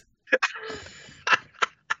onions.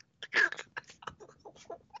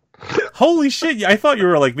 Holy shit! I thought you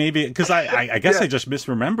were like maybe because I guess I just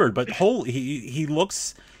misremembered. But he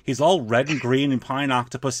looks. He's all red and green and pine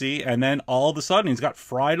octopusy, and then all of a sudden he's got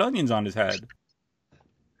fried onions on his head.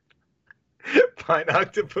 Pine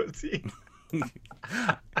octopusy.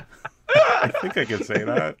 I think I can say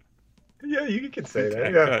that. Yeah, you can say that.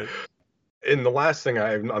 Okay, Yeah. good. And the last thing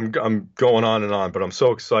I'm going on and on, but I'm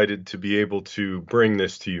so excited to be able to bring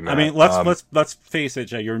this to you, Matt. I mean, let's face it,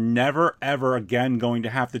 Jay. You're never ever again going to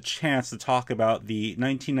have the chance to talk about the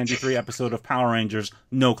 1993 episode of Power Rangers,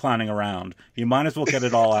 No Clowning Around. You might as well get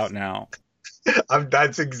it all out now. I'm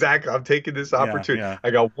taking this opportunity. yeah. I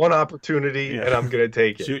got one opportunity, and I'm gonna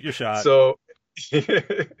take it. Shoot your shot. So,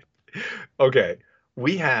 okay,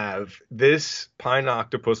 we have this pine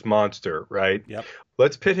octopus monster, right? Yep.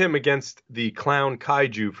 Let's pit him against the clown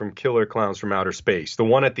kaiju from Killer Clowns from Outer Space, the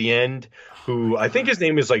one at the end, who I think his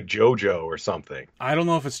name is like JoJo or something. I don't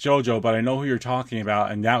know if it's JoJo, but I know who you're talking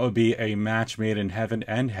about, and that would be a match made in heaven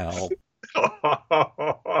and hell.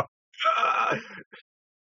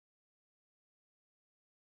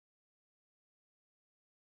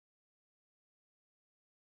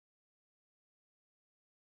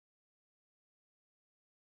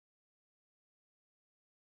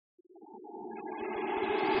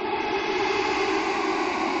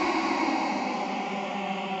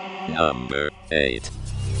 Number 8.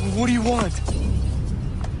 What do you want?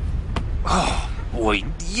 Oh, boy,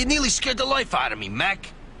 you nearly scared the life out of me,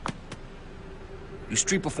 Mac. You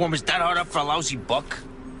street performers that hard up for a lousy buck?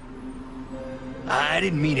 I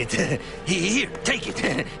didn't mean it. Here, take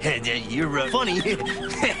it. You're funny.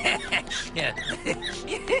 Yeah.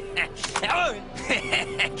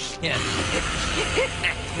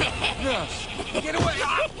 Get away.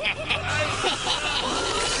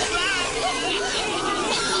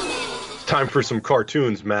 Time for some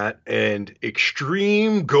cartoons, Matt, and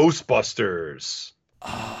Extreme Ghostbusters.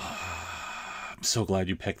 I'm so glad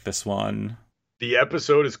you picked this one. The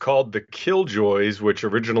episode is called The Killjoys, which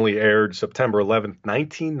originally aired September 11th,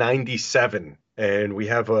 1997. And we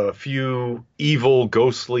have a few evil,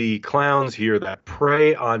 ghostly clowns here that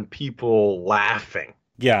prey on people laughing.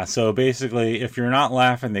 Yeah, so basically, if you're not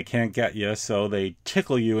laughing, they can't get you, so they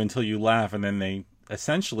tickle you until you laugh, and then they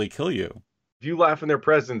essentially kill you. If you laugh in their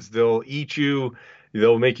presence, they'll eat you,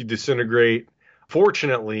 they'll make you disintegrate.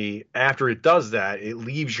 Fortunately, after it does that, it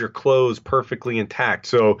leaves your clothes perfectly intact.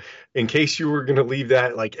 So in case you were going to leave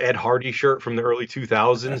that like Ed Hardy shirt from the early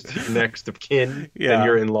 2000s to your next of kin, then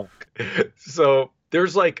you're in luck. So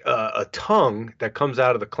there's like a tongue that comes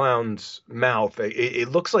out of the clown's mouth. It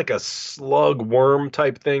looks like a slug worm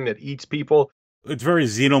type thing that eats people. It's very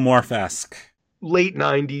Xenomorph-esque. Late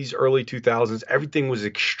 90s, early 2000s, everything was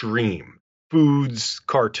extreme. Foods,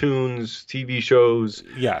 cartoons, TV shows,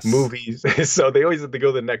 yes, movies. So they always have to go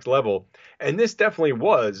to the next level. And this definitely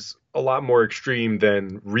was a lot more extreme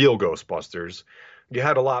than real Ghostbusters. You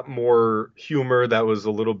had a lot more humor that was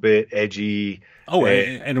a little bit edgy. Oh,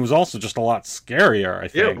 and it was also just a lot scarier, I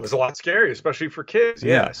think. Yeah, it was a lot scarier, especially for kids.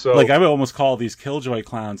 Yeah. So like I would almost call these Killjoy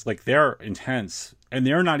clowns, like they're intense. And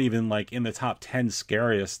they're not even like in the top 10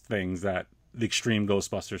 scariest things that the Extreme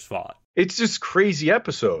Ghostbusters fought. It's just crazy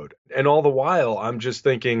episode. And all the while, I'm just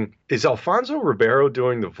thinking, is Alfonso Ribeiro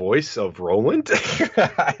doing the voice of Roland?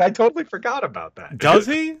 I totally forgot about that. Does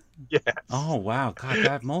he? Yes. Oh, wow. God,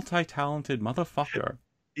 that multi-talented motherfucker.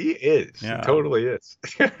 He is. Yeah. He totally is.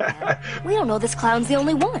 We don't know this clown's the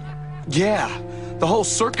only one. Yeah, the whole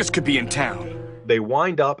circus could be in town. They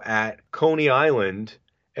wind up at Coney Island,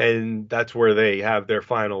 and that's where they have their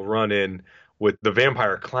final run-in with the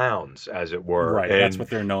vampire clowns, as it were. Right, and that's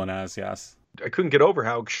what they're known as, yes. I couldn't get over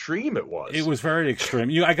how extreme it was. It was very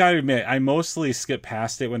extreme. I gotta admit, I mostly skipped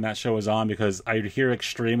past it when that show was on because I'd hear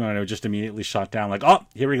extreme and I would just immediately shut down, like, oh,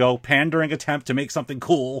 here we go, pandering attempt to make something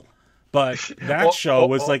cool. But that show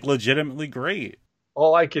was, like, legitimately great.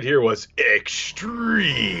 All I could hear was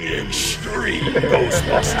extreme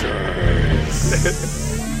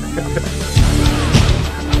Ghostbusters.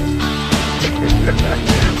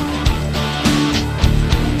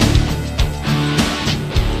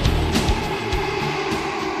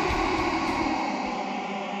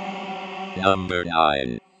 Number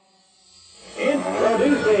 9.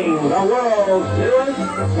 Introducing the world's newest,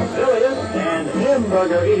 silliest, and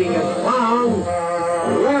hamburger-eatingest clown,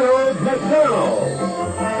 Ronald McDonald.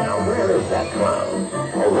 Now, where is that clown?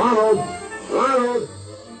 Oh, Ronald!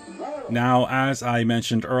 Now, as I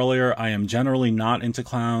mentioned earlier, I am generally not into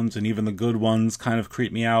clowns, and even the good ones kind of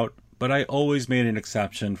creep me out, but I always made an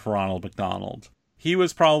exception for Ronald McDonald. He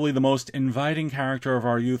was probably the most inviting character of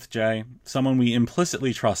our youth, Jay. Someone we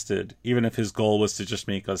implicitly trusted, even if his goal was to just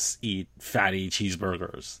make us eat fatty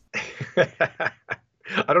cheeseburgers.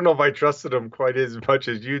 I don't know if I trusted him quite as much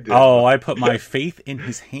as you did. Oh, I put my faith in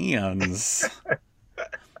his hands.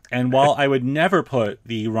 And while I would never put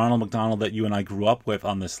the Ronald McDonald that you and I grew up with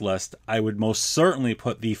on this list, I would most certainly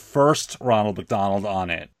put the first Ronald McDonald on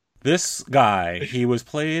it. This guy, he was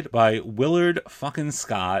played by Willard fucking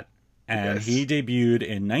Scott, and he debuted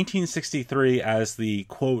in 1963 as the,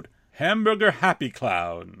 quote, hamburger happy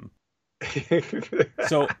clown.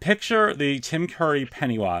 So picture the Tim Curry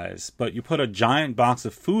Pennywise, but you put a giant box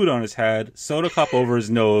of food on his head, soda cup over his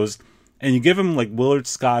nose, and you give him like Willard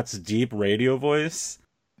Scott's deep radio voice.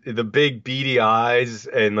 The big beady eyes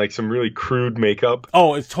and like some really crude makeup.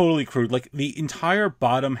 Oh, it's totally crude. Like the entire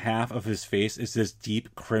bottom half of his face is this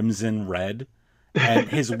deep crimson red, and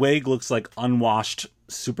his wig looks like unwashed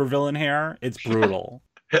supervillain hair. It's brutal.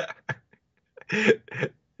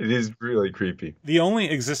 It is really creepy. The only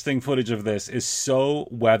existing footage of this is so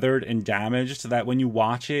weathered and damaged that when you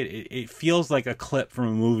watch it, it feels like a clip from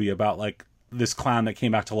a movie about like this clown that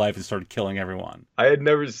came back to life and started killing everyone. I had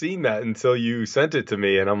never seen that until you sent it to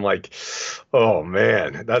me, and I'm like, oh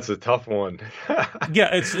man, that's a tough one. Yeah,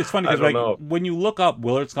 it's funny because like when you look up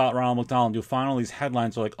Willard Scott Ronald McDonald, you'll find all these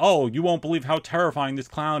headlines are like, oh, you won't believe how terrifying this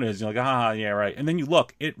clown is. You're like, yeah, right. And then you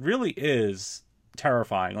look, it really is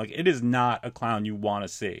terrifying. Like, it is not a clown you want to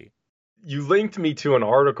see. You linked me to an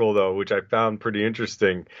article, though, which I found pretty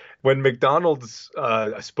interesting. When McDonald's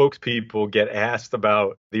spokespeople get asked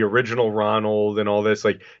about the original Ronald and all this,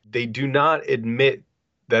 like, they do not admit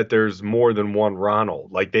that there's more than one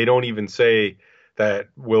Ronald. Like, they don't even say that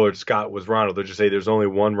Willard Scott was Ronald. They just say there's only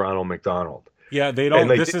one Ronald McDonald. Yeah, they don't.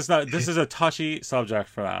 Like, this is a touchy subject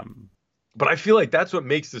for them. But I feel like that's what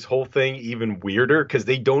makes this whole thing even weirder, because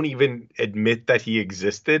they don't even admit that he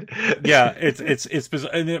existed. Yeah, it's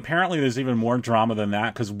bizarre. And apparently there's even more drama than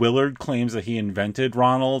that, because Willard claims that he invented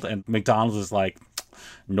Ronald, and McDonald's is like,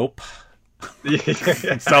 nope.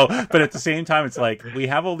 So, but at the same time, it's like, we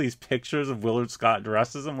have all these pictures of Willard Scott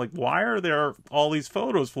dressed as him. Like, why are there all these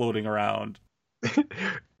photos floating around?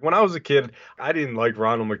 When I was a kid, I didn't like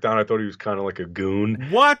Ronald McDonald. I thought he was kind of like a goon.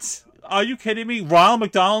 What? Are you kidding me? Ronald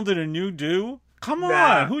McDonald in a new do? Come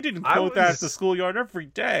on. Who didn't quote that at the schoolyard every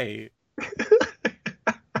day?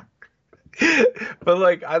 But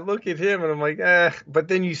like, I look at him and I'm like, but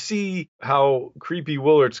then you see how creepy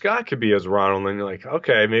Willard Scott could be as Ronald, and you're like,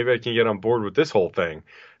 okay, maybe I can get on board with this whole thing.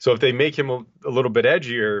 So if they make him a little bit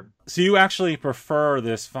edgier. So you actually prefer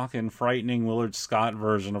this fucking frightening Willard Scott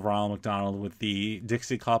version of Ronald McDonald with the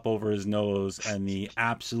Dixie cup over his nose and the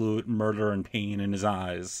absolute murder and pain in his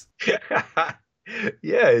eyes.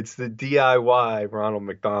 Yeah, it's the DIY Ronald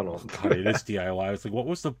McDonald. God, it is DIY. It's like, what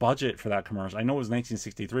was the budget for that commercial? I know it was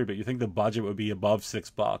 1963, but you think the budget would be above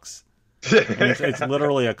 $6? It's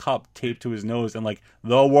literally a cup taped to his nose and like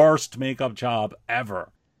the worst makeup job ever.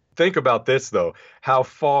 Think about this, though, how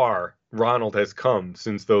far Ronald has come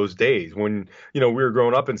since those days when, we were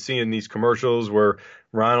growing up and seeing these commercials where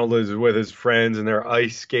Ronald is with his friends and they're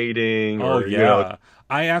ice skating. Oh, yeah.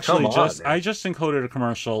 I just encoded a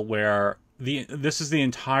commercial where this is the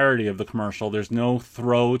entirety of the commercial. There's no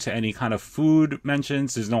throw to any kind of food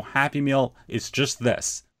mentions. There's no Happy Meal. It's just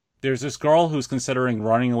this. There's this girl who's considering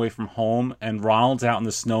running away from home, and Ronald's out in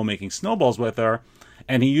the snow making snowballs with her.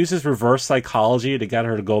 And he uses reverse psychology to get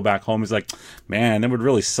her to go back home. He's like, man, that would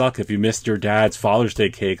really suck if you missed your dad's Father's Day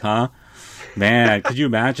cake, huh? Man, could you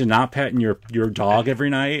imagine not petting your dog every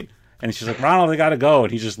night? And she's like, Ronald, I gotta go.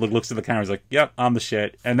 And he just looks at the camera. He's like, yep, I'm the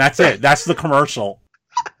shit. And that's it. That's the commercial.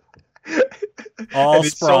 All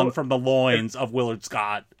sprung from the loins of Willard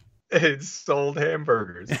Scott. It's sold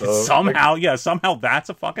hamburgers. So. Somehow that's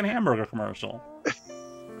a fucking hamburger commercial.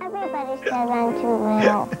 Everybody says I'm too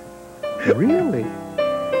little. Really?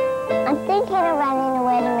 I'm thinking of running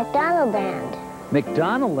away to McDonald Land.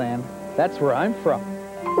 McDonald Land? That's where I'm from.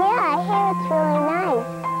 Yeah, I hear it's really nice.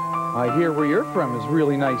 I hear where you're from is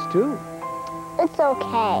really nice, too. It's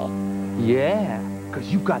okay. Yeah,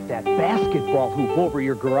 because you've got that basketball hoop over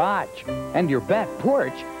your garage and your back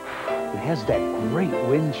porch. It has that great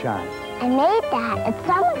wind chime. I made that at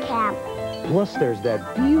summer camp. Plus, there's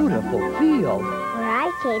that beautiful field where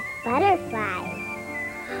I chase butterflies.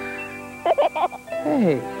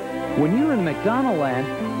 Hey, when you're in McDonald Land,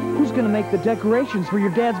 who's going to make the decorations for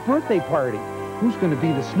your dad's birthday party? Who's going to be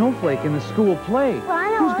the snowflake in the school play?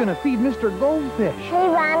 Ronald. Who's going to feed Mr. Goldfish? Hey,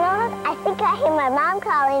 Ronald, I think I hear my mom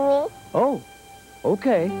calling me. Oh,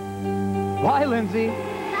 okay. Bye, Lindsay. Bye.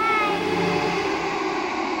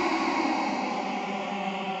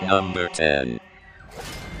 Number 10.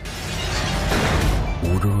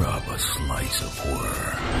 Order up a slice of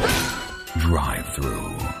horror.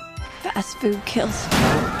 Drive-through. Fast food kills.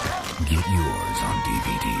 Get yours on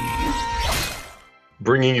DVD.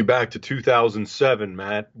 bringing you back to 2007,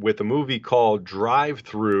 Matt, with a movie called Drive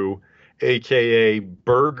Through, aka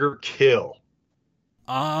Burger Kill.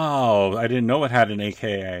 Oh, I didn't know it had an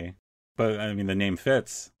AKA, but I mean the name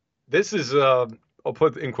fits. This is I'll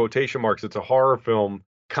put in quotation marks, it's a horror film,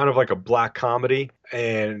 kind of like a black comedy,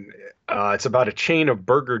 and it's about a chain of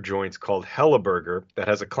burger joints called Hella Burger that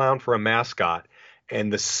has a clown for a mascot,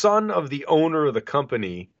 and the son of the owner of the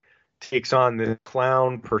company takes on the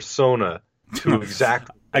clown persona to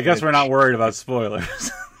exactly. I guess we're not worried about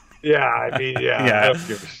spoilers. Yeah, I mean, yeah. Yeah,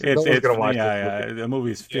 No one's gonna watch this movie. The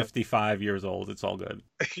movie's 55 years old. It's all good.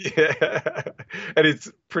 Yeah, and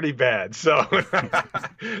it's pretty bad. So,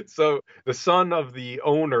 so the son of the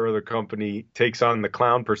owner of the company takes on the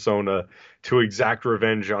clown persona to exact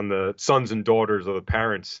revenge on the sons and daughters of the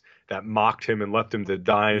parents that mocked him and left him to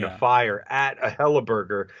die in a fire at a Hella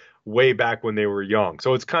Burger way back when they were young.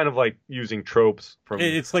 So it's kind of like using tropes from.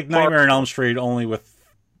 It's like Nightmare on Elm Street, only with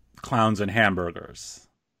clowns and hamburgers.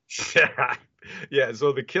 Yeah. Yeah.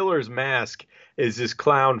 So the killer's mask is this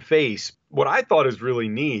clown face. What I thought is really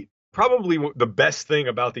neat, probably the best thing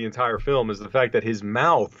about the entire film, is the fact that his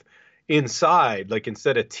mouth inside, like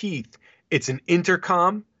instead of teeth, it's an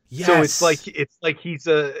intercom. Yes. So it's like he's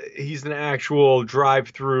an actual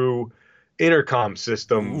drive-through intercom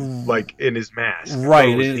system, like in his mask.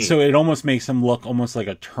 Right. So it almost makes him look almost like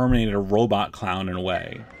a Terminator robot clown in a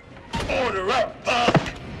way. Order up, Buck!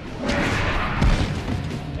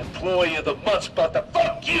 Employee of the month's about to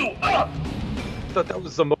fuck you up! I thought that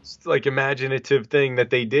was the most like imaginative thing that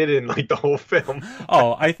they did in like the whole film.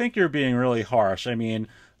 Oh, I think you're being really harsh. I mean,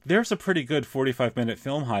 there's a pretty good 45-minute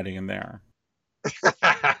film hiding in there.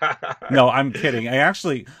 No, I'm kidding.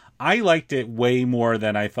 I liked it way more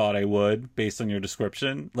than I thought I would based on your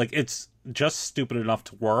description. Like, it's just stupid enough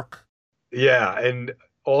to work. Yeah, and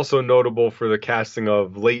also notable for the casting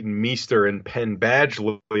of Leighton Meester and Penn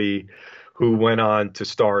Badgley, who went on to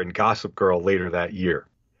star in Gossip Girl later that year.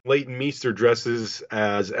 Leighton Meester dresses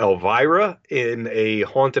as Elvira in a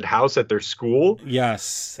haunted house at their school.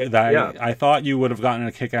 Yes, I thought you would have gotten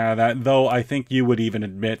a kick out of that, though I think you would even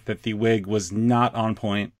admit that the wig was not on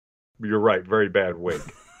point. You're right, very bad wig.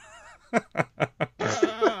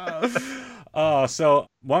 So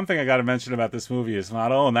one thing I got to mention about this movie is that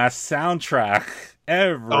soundtrack.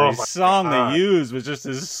 Every song they used was just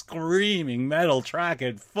this screaming metal track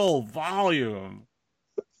at full volume.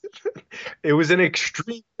 It was an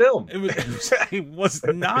extreme film. It was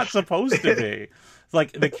not supposed to be.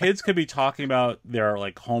 Like, the kids could be talking about their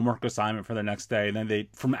like homework assignment for the next day, and then they,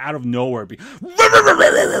 from out of nowhere, be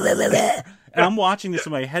and I'm watching this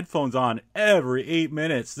with my headphones on every 8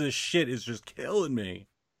 minutes. This shit is just killing me.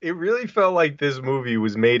 It really felt like this movie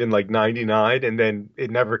was made in like 99 and then it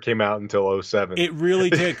never came out until 07. It really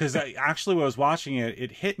did, because actually when I was watching it,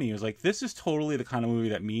 it hit me. It was like, this is totally the kind of movie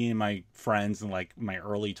that me and my friends in like my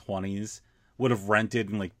early 20s would have rented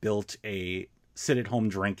and like built a sit-at-home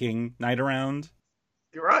drinking night around.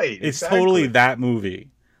 You're right. It's totally that movie.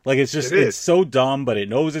 Like, it's just, it's so dumb, but it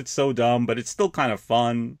knows it's so dumb, but it's still kind of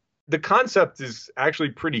fun. The concept is actually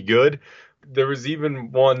pretty good. There was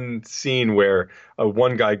even one scene where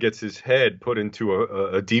one guy gets his head put into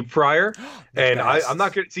a deep fryer. And I'm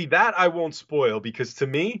not going to see that. I won't spoil, because to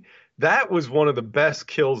me, that was one of the best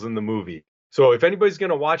kills in the movie. So if anybody's going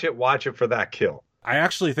to watch it for that kill. I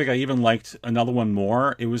actually think I even liked another one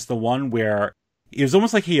more. It was the one where it was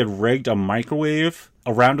almost like he had rigged a microwave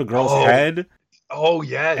around a girl's head. Oh,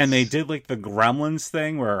 yes. And they did like the Gremlins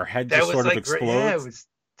thing where her head just sort of explodes. Yeah, it was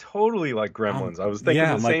totally like Gremlins. I was thinking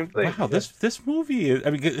the same thing. Wow, this movie is, I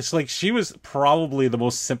mean, it's like she was probably the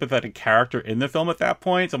most sympathetic character in the film at that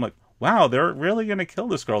point. I'm like, wow, they're really going to kill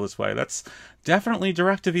this girl this way. That's definitely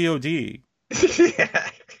direct-to-VOD. Yeah.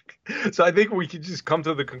 So I think we could just come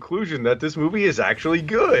to the conclusion that this movie is actually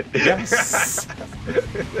good. Yes.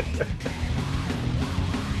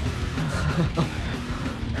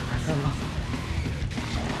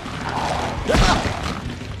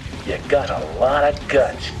 You got a lot of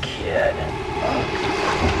guts, kid.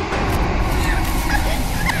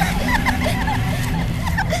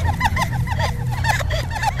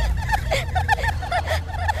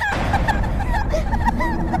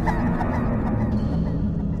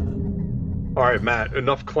 All right, Matt,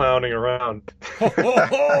 enough clowning around.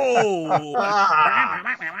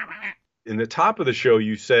 In the top of the show,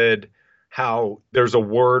 you said how there's a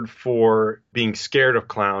word for being scared of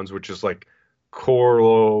clowns, which is like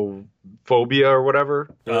coulrophobia or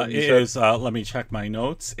whatever. It is, let me check my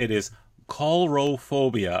notes. It is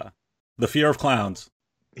coulrophobia, the fear of clowns.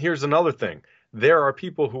 Here's another thing. There are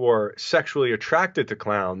people who are sexually attracted to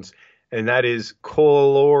clowns, and that is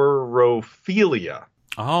coulrophilia.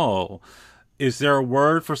 Oh, Is there a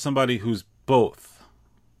word for somebody who's both?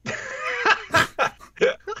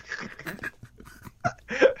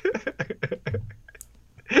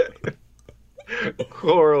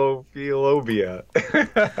 Chlorophilophobia.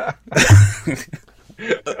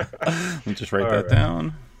 Let me just write that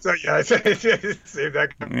down. So yeah, save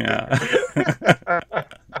that. Yeah.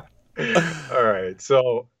 All right,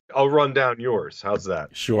 so I'll run down yours. How's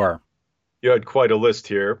that? Sure. You had quite a list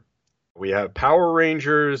here. We have Power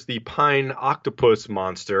Rangers, the Pine Octopus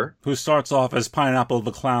Monster. Who starts off as Pineapple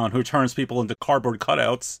the Clown, who turns people into cardboard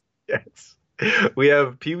cutouts. Yes. We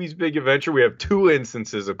have Pee-wee's Big Adventure. We have 2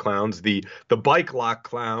 instances of clowns, the bike lock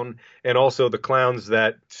clown and also the clowns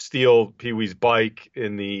that steal Pee-wee's bike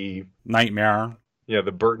in the Nightmare. Yeah,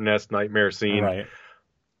 the Burton-esque nightmare scene. Right.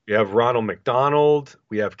 We have Ronald McDonald.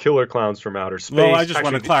 We have Killer Clowns from Outer Space. Well, I just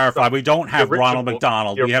want to clarify: we don't have original, Ronald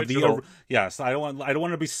McDonald. We have original. the yes. I don't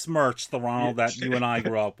want to besmirch the Ronald that you and I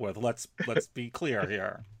grew up with. Let's be clear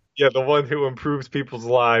here. Yeah, the one who improves people's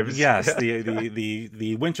lives. Yes,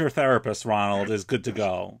 the winter therapist Ronald is good to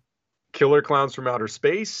go. Killer Clowns from Outer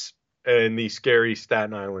Space and the scary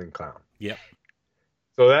Staten Island clown. Yep.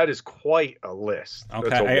 So that is quite a list.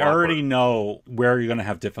 Okay, I already know where you're going to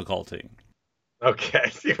have difficulty.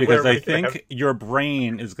 Okay. Because I think your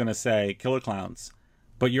brain is going to say Killer Clowns,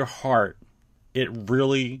 but your heart, it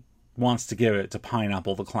really wants to give it to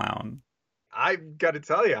Pineapple the Clown. I've got to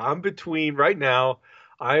tell you, right now,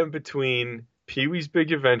 I am between Pee-wee's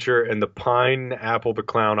Big Adventure and the Pineapple the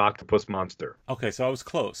Clown Octopus Monster. Okay, so I was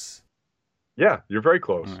close. Yeah, you're very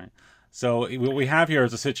close. All right. So what we have here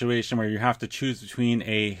is a situation where you have to choose between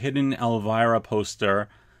a hidden Elvira poster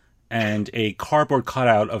and a cardboard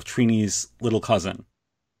cutout of Trini's little cousin.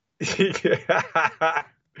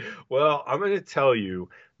 Well, I'm going to tell you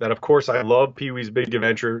that, of course, I love Pee-wee's Big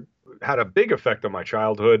Adventure. Had a big effect on my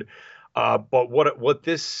childhood. But what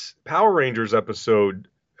this Power Rangers episode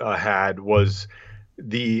had was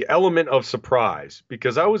the element of surprise,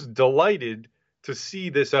 because I was delighted to see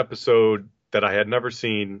this episode that I had never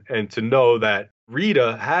seen and to know that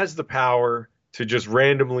Rita has the power to just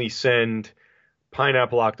randomly send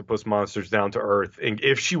pineapple octopus monsters down to Earth, and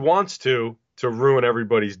if she wants to ruin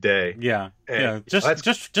everybody's day. Yeah, and yeah,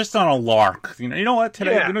 just on a lark. You know what?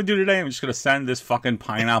 Today I'm gonna do today. I'm just gonna send this fucking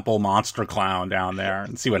pineapple monster clown down there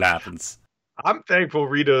and see what happens. I'm thankful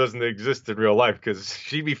Rita doesn't exist in real life because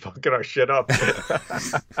she'd be fucking our shit up.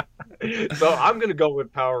 So I'm gonna go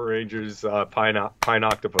with Power Rangers Pine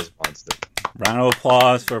Octopus Monster. Round of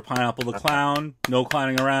applause for Pineapple the Clown. No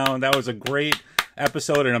clowning around. That was a great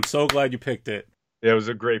episode, and I'm so glad you picked it. Yeah, it was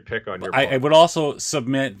a great pick on your part. I would also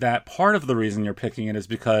submit that part of the reason you're picking it is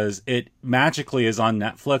because it magically is on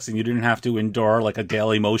Netflix and you didn't have to endure like a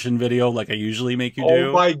Daily Motion video like I usually make you do.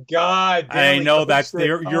 Oh my God. I know that's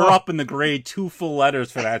you're up in the grade 2 full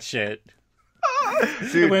letters for that shit.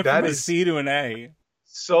 Dude, it went that from a is C to an A.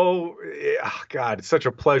 So, God, it's such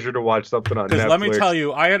a pleasure to watch something on Netflix. Let me tell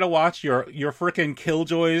you, I had to watch your freaking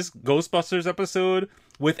Killjoys Ghostbusters episode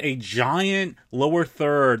with a giant lower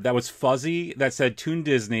third that was fuzzy that said Toon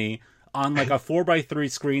Disney on like a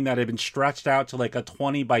 4x3 screen that had been stretched out to like a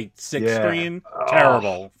 20x6 screen.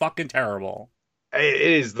 Terrible. Fucking terrible. It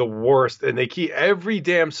is the worst. And they keep every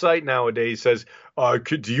damn site nowadays says,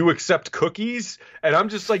 do you accept cookies? And I'm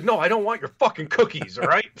just like, no, I don't want your fucking cookies, all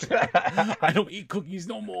right? I don't eat cookies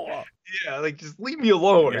no more. Yeah, like just leave me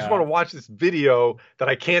alone. Yeah. I just want to watch this video that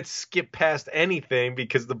I can't skip past anything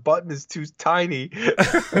because the button is too tiny.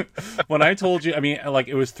 When I told you, I mean, like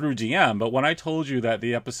it was through DM, but when I told you that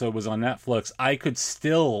the episode was on Netflix, I could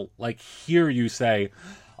still like hear you say,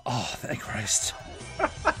 "Oh, thank Christ."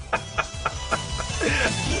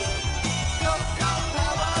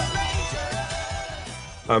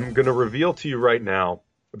 I'm going to reveal to you right now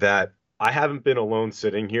that I haven't been alone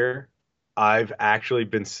sitting here. I've actually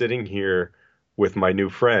been sitting here with my new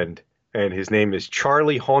friend, and his name is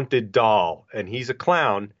Charlie Haunted Doll, and he's a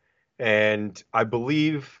clown, and I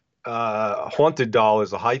believe Haunted Doll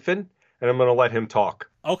is a hyphen, and I'm going to let him talk.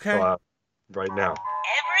 Okay. Right now.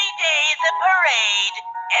 Every day is a parade.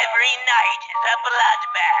 Every night is a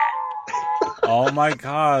bloodbath. Oh my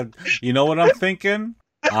God. You know what I'm thinking?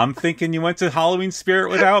 I'm thinking you went to Halloween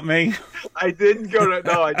Spirit without me. I didn't go to...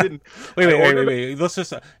 No, I didn't. Wait. Let's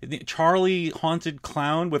just... Charlie Haunted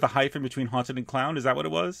Clown with a hyphen between Haunted and Clown. Is that what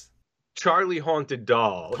it was? Charlie Haunted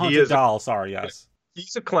Doll. Haunted Doll, sorry, yes.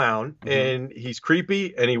 He's a clown, and he's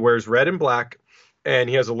creepy, and he wears red and black, and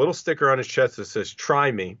he has a little sticker on his chest that says,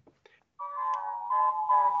 "Try me."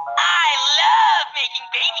 I love making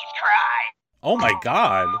babies cry. Oh my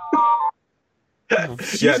God.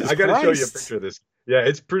 Yeah, I got to show you a picture of this. Yeah,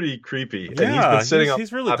 it's pretty creepy. Yeah, and he's been sitting up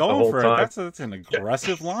he's really the going whole for time. it. That's an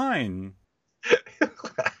aggressive line.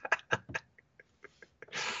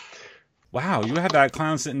 Wow, you had that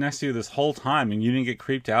clown sitting next to you this whole time, and you didn't get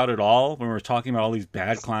creeped out at all when we were talking about all these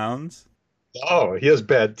bad clowns? Oh, he has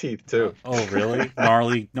bad teeth, too. Oh, really?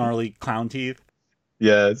 gnarly clown teeth?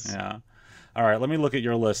 Yes. Yeah. All right, let me look at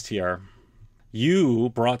your list here. You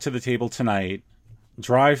brought to the table tonight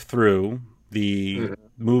Drive Through, the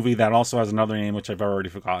movie that also has another name, which I've already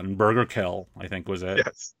forgotten. Burger Kill, I think was it.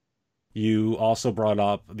 Yes. You also brought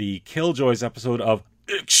up the Killjoys episode of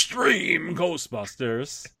Extreme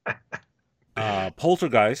Ghostbusters.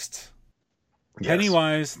 Poltergeist. Yes.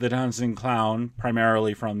 Pennywise the Dancing Clown,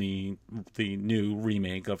 primarily from the new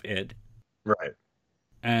remake of It. Right.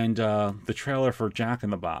 And the trailer for Jack in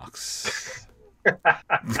the Box.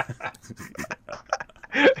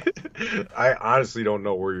 I honestly don't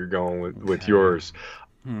know where you're going with yours.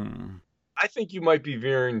 I think you might be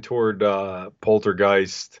veering toward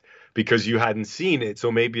Poltergeist because you hadn't seen it,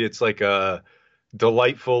 so maybe it's like a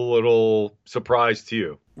delightful little surprise to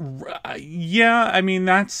you. Yeah, I mean,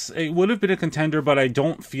 it would have been a contender, but I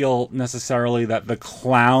don't feel necessarily that the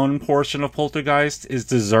clown portion of Poltergeist is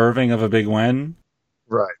deserving of a big win.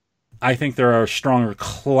 Right. I think there are stronger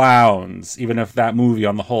clowns, even if that movie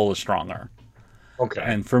on the whole is stronger. Okay.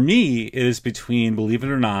 And for me, it is between, believe it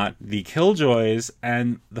or not, the Killjoys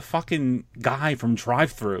and the fucking guy from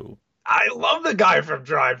Drive Through. I love the guy from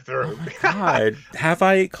Drive Through. Oh God, have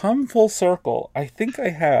I come full circle? I think I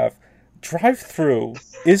have. Drive Through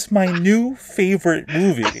is my new favorite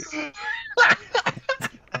movie.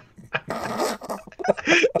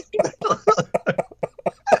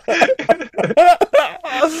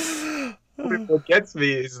 What gets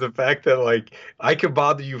me is the fact that, like, I can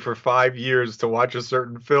bother you for 5 years to watch a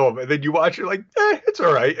certain film, and then you watch it like, it's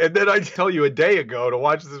all right. And then I tell you a day ago to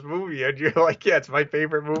watch this movie, and you're like, yeah, it's my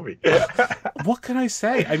favorite movie. What can I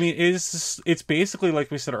say? I mean, it's basically,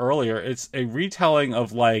 like we said earlier, it's a retelling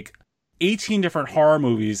of, like, 18 different horror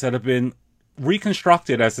movies that have been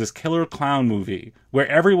reconstructed as this killer clown movie, where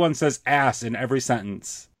everyone says ass in every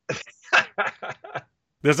sentence.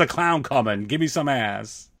 There's a clown coming. Give me some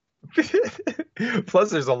ass.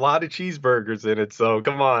 Plus, there's a lot of cheeseburgers in it, so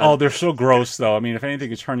come on. Oh, they're so gross, though. I mean, if anything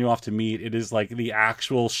could turn you off to meat, it is like the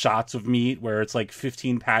actual shots of meat where it's like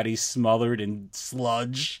 15 patties smothered in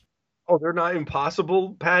sludge. Oh, they're not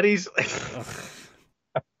Impossible patties?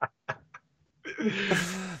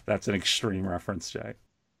 That's an extreme reference, Jay.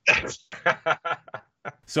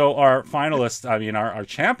 So our finalists, I mean, our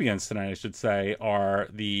champions tonight, I should say, are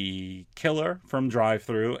the Killer from Drive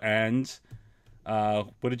Through and...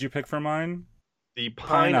 what did you pick for mine? The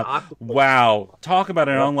Pineapple. Wow. Talk about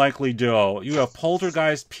an unlikely duo. You have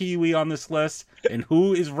Poltergeist, Pee-wee on this list, and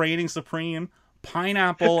who is reigning supreme?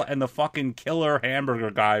 Pineapple and the fucking killer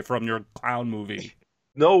hamburger guy from your clown movie.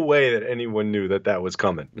 No way that anyone knew that was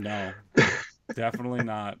coming. No. Definitely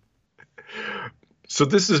not. So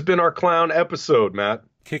this has been our clown episode, Matt.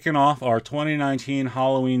 Kicking off our 2019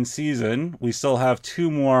 Halloween season, we still have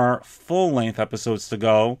 2 more full-length episodes to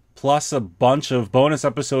go, plus a bunch of bonus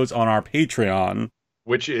episodes on our Patreon.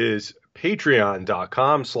 Which is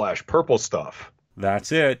patreon.com/purplestuff.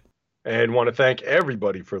 That's it. And want to thank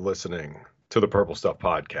everybody for listening to the Purple Stuff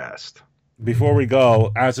Podcast. Before we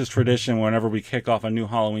go, as is tradition, whenever we kick off a new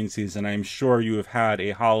Halloween season, I'm sure you have had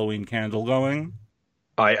a Halloween candle going.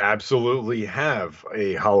 I absolutely have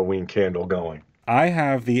a Halloween candle going. I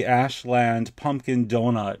have the Ashland pumpkin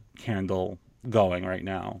donut candle going right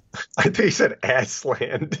now. I think you said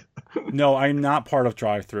Ashland. No, I'm not part of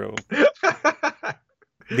Drive Through.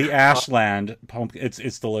 The Ashland pumpkin,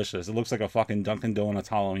 it's delicious. It looks like a fucking Dunkin' Donuts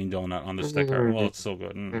Halloween donut on the sticker. Oh, it's so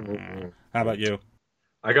good. How about you?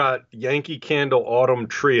 I got Yankee Candle Autumn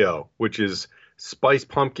Trio, which is spice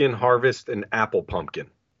pumpkin, harvest, and apple pumpkin.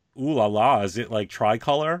 Ooh la la! Is it like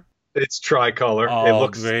tricolor? It's tricolor. Oh, it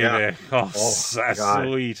looks baby. Yeah. That's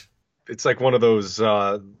sweet. It's like one of those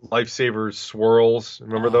Lifesavers swirls.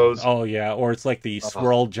 Remember those? Oh yeah, or it's like the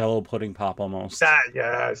swirled Jello pudding pop almost.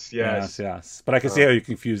 Yes. But I can see how you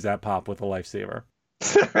confuse that pop with a Lifesaver.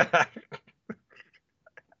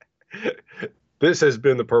 This has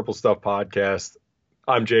been the Purple Stuff Podcast.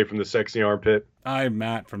 I'm Jay from the Sexy Armpit. I'm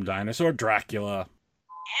Matt from Dinosaur Dracula.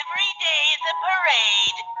 Every day is a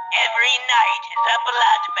parade. Every night is a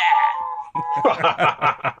bloodbath.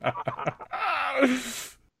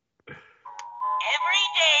 Every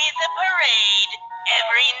day is a parade.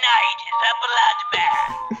 Every night is a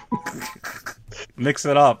bloodbath. Mix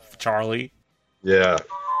it up, Charlie. Yeah.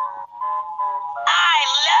 I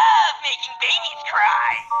love making babies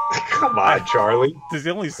cry. Come on, Charlie. Does he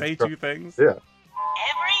only say 2 things? Yeah.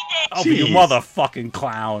 Every day. Oh, you motherfucking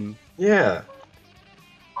clown. Yeah.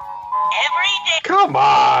 Every day. Come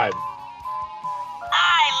on.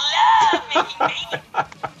 Mickey, baby.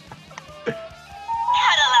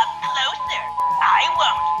 Cuddle up closer. I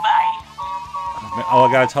won't bite. Oh,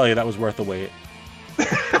 I gotta tell you, that was worth the wait.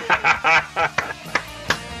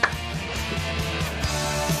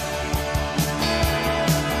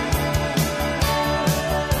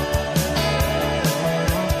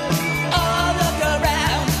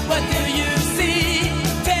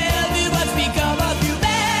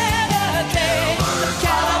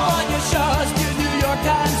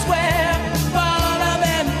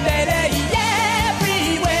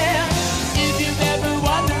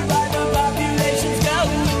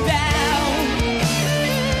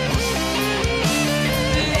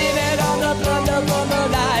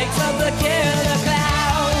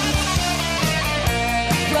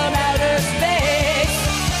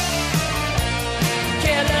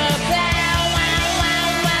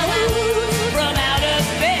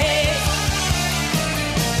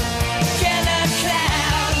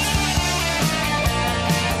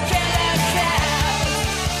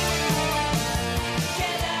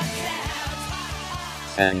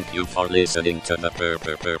 Thank you for listening to the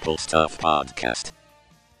Purple Stuff Podcast.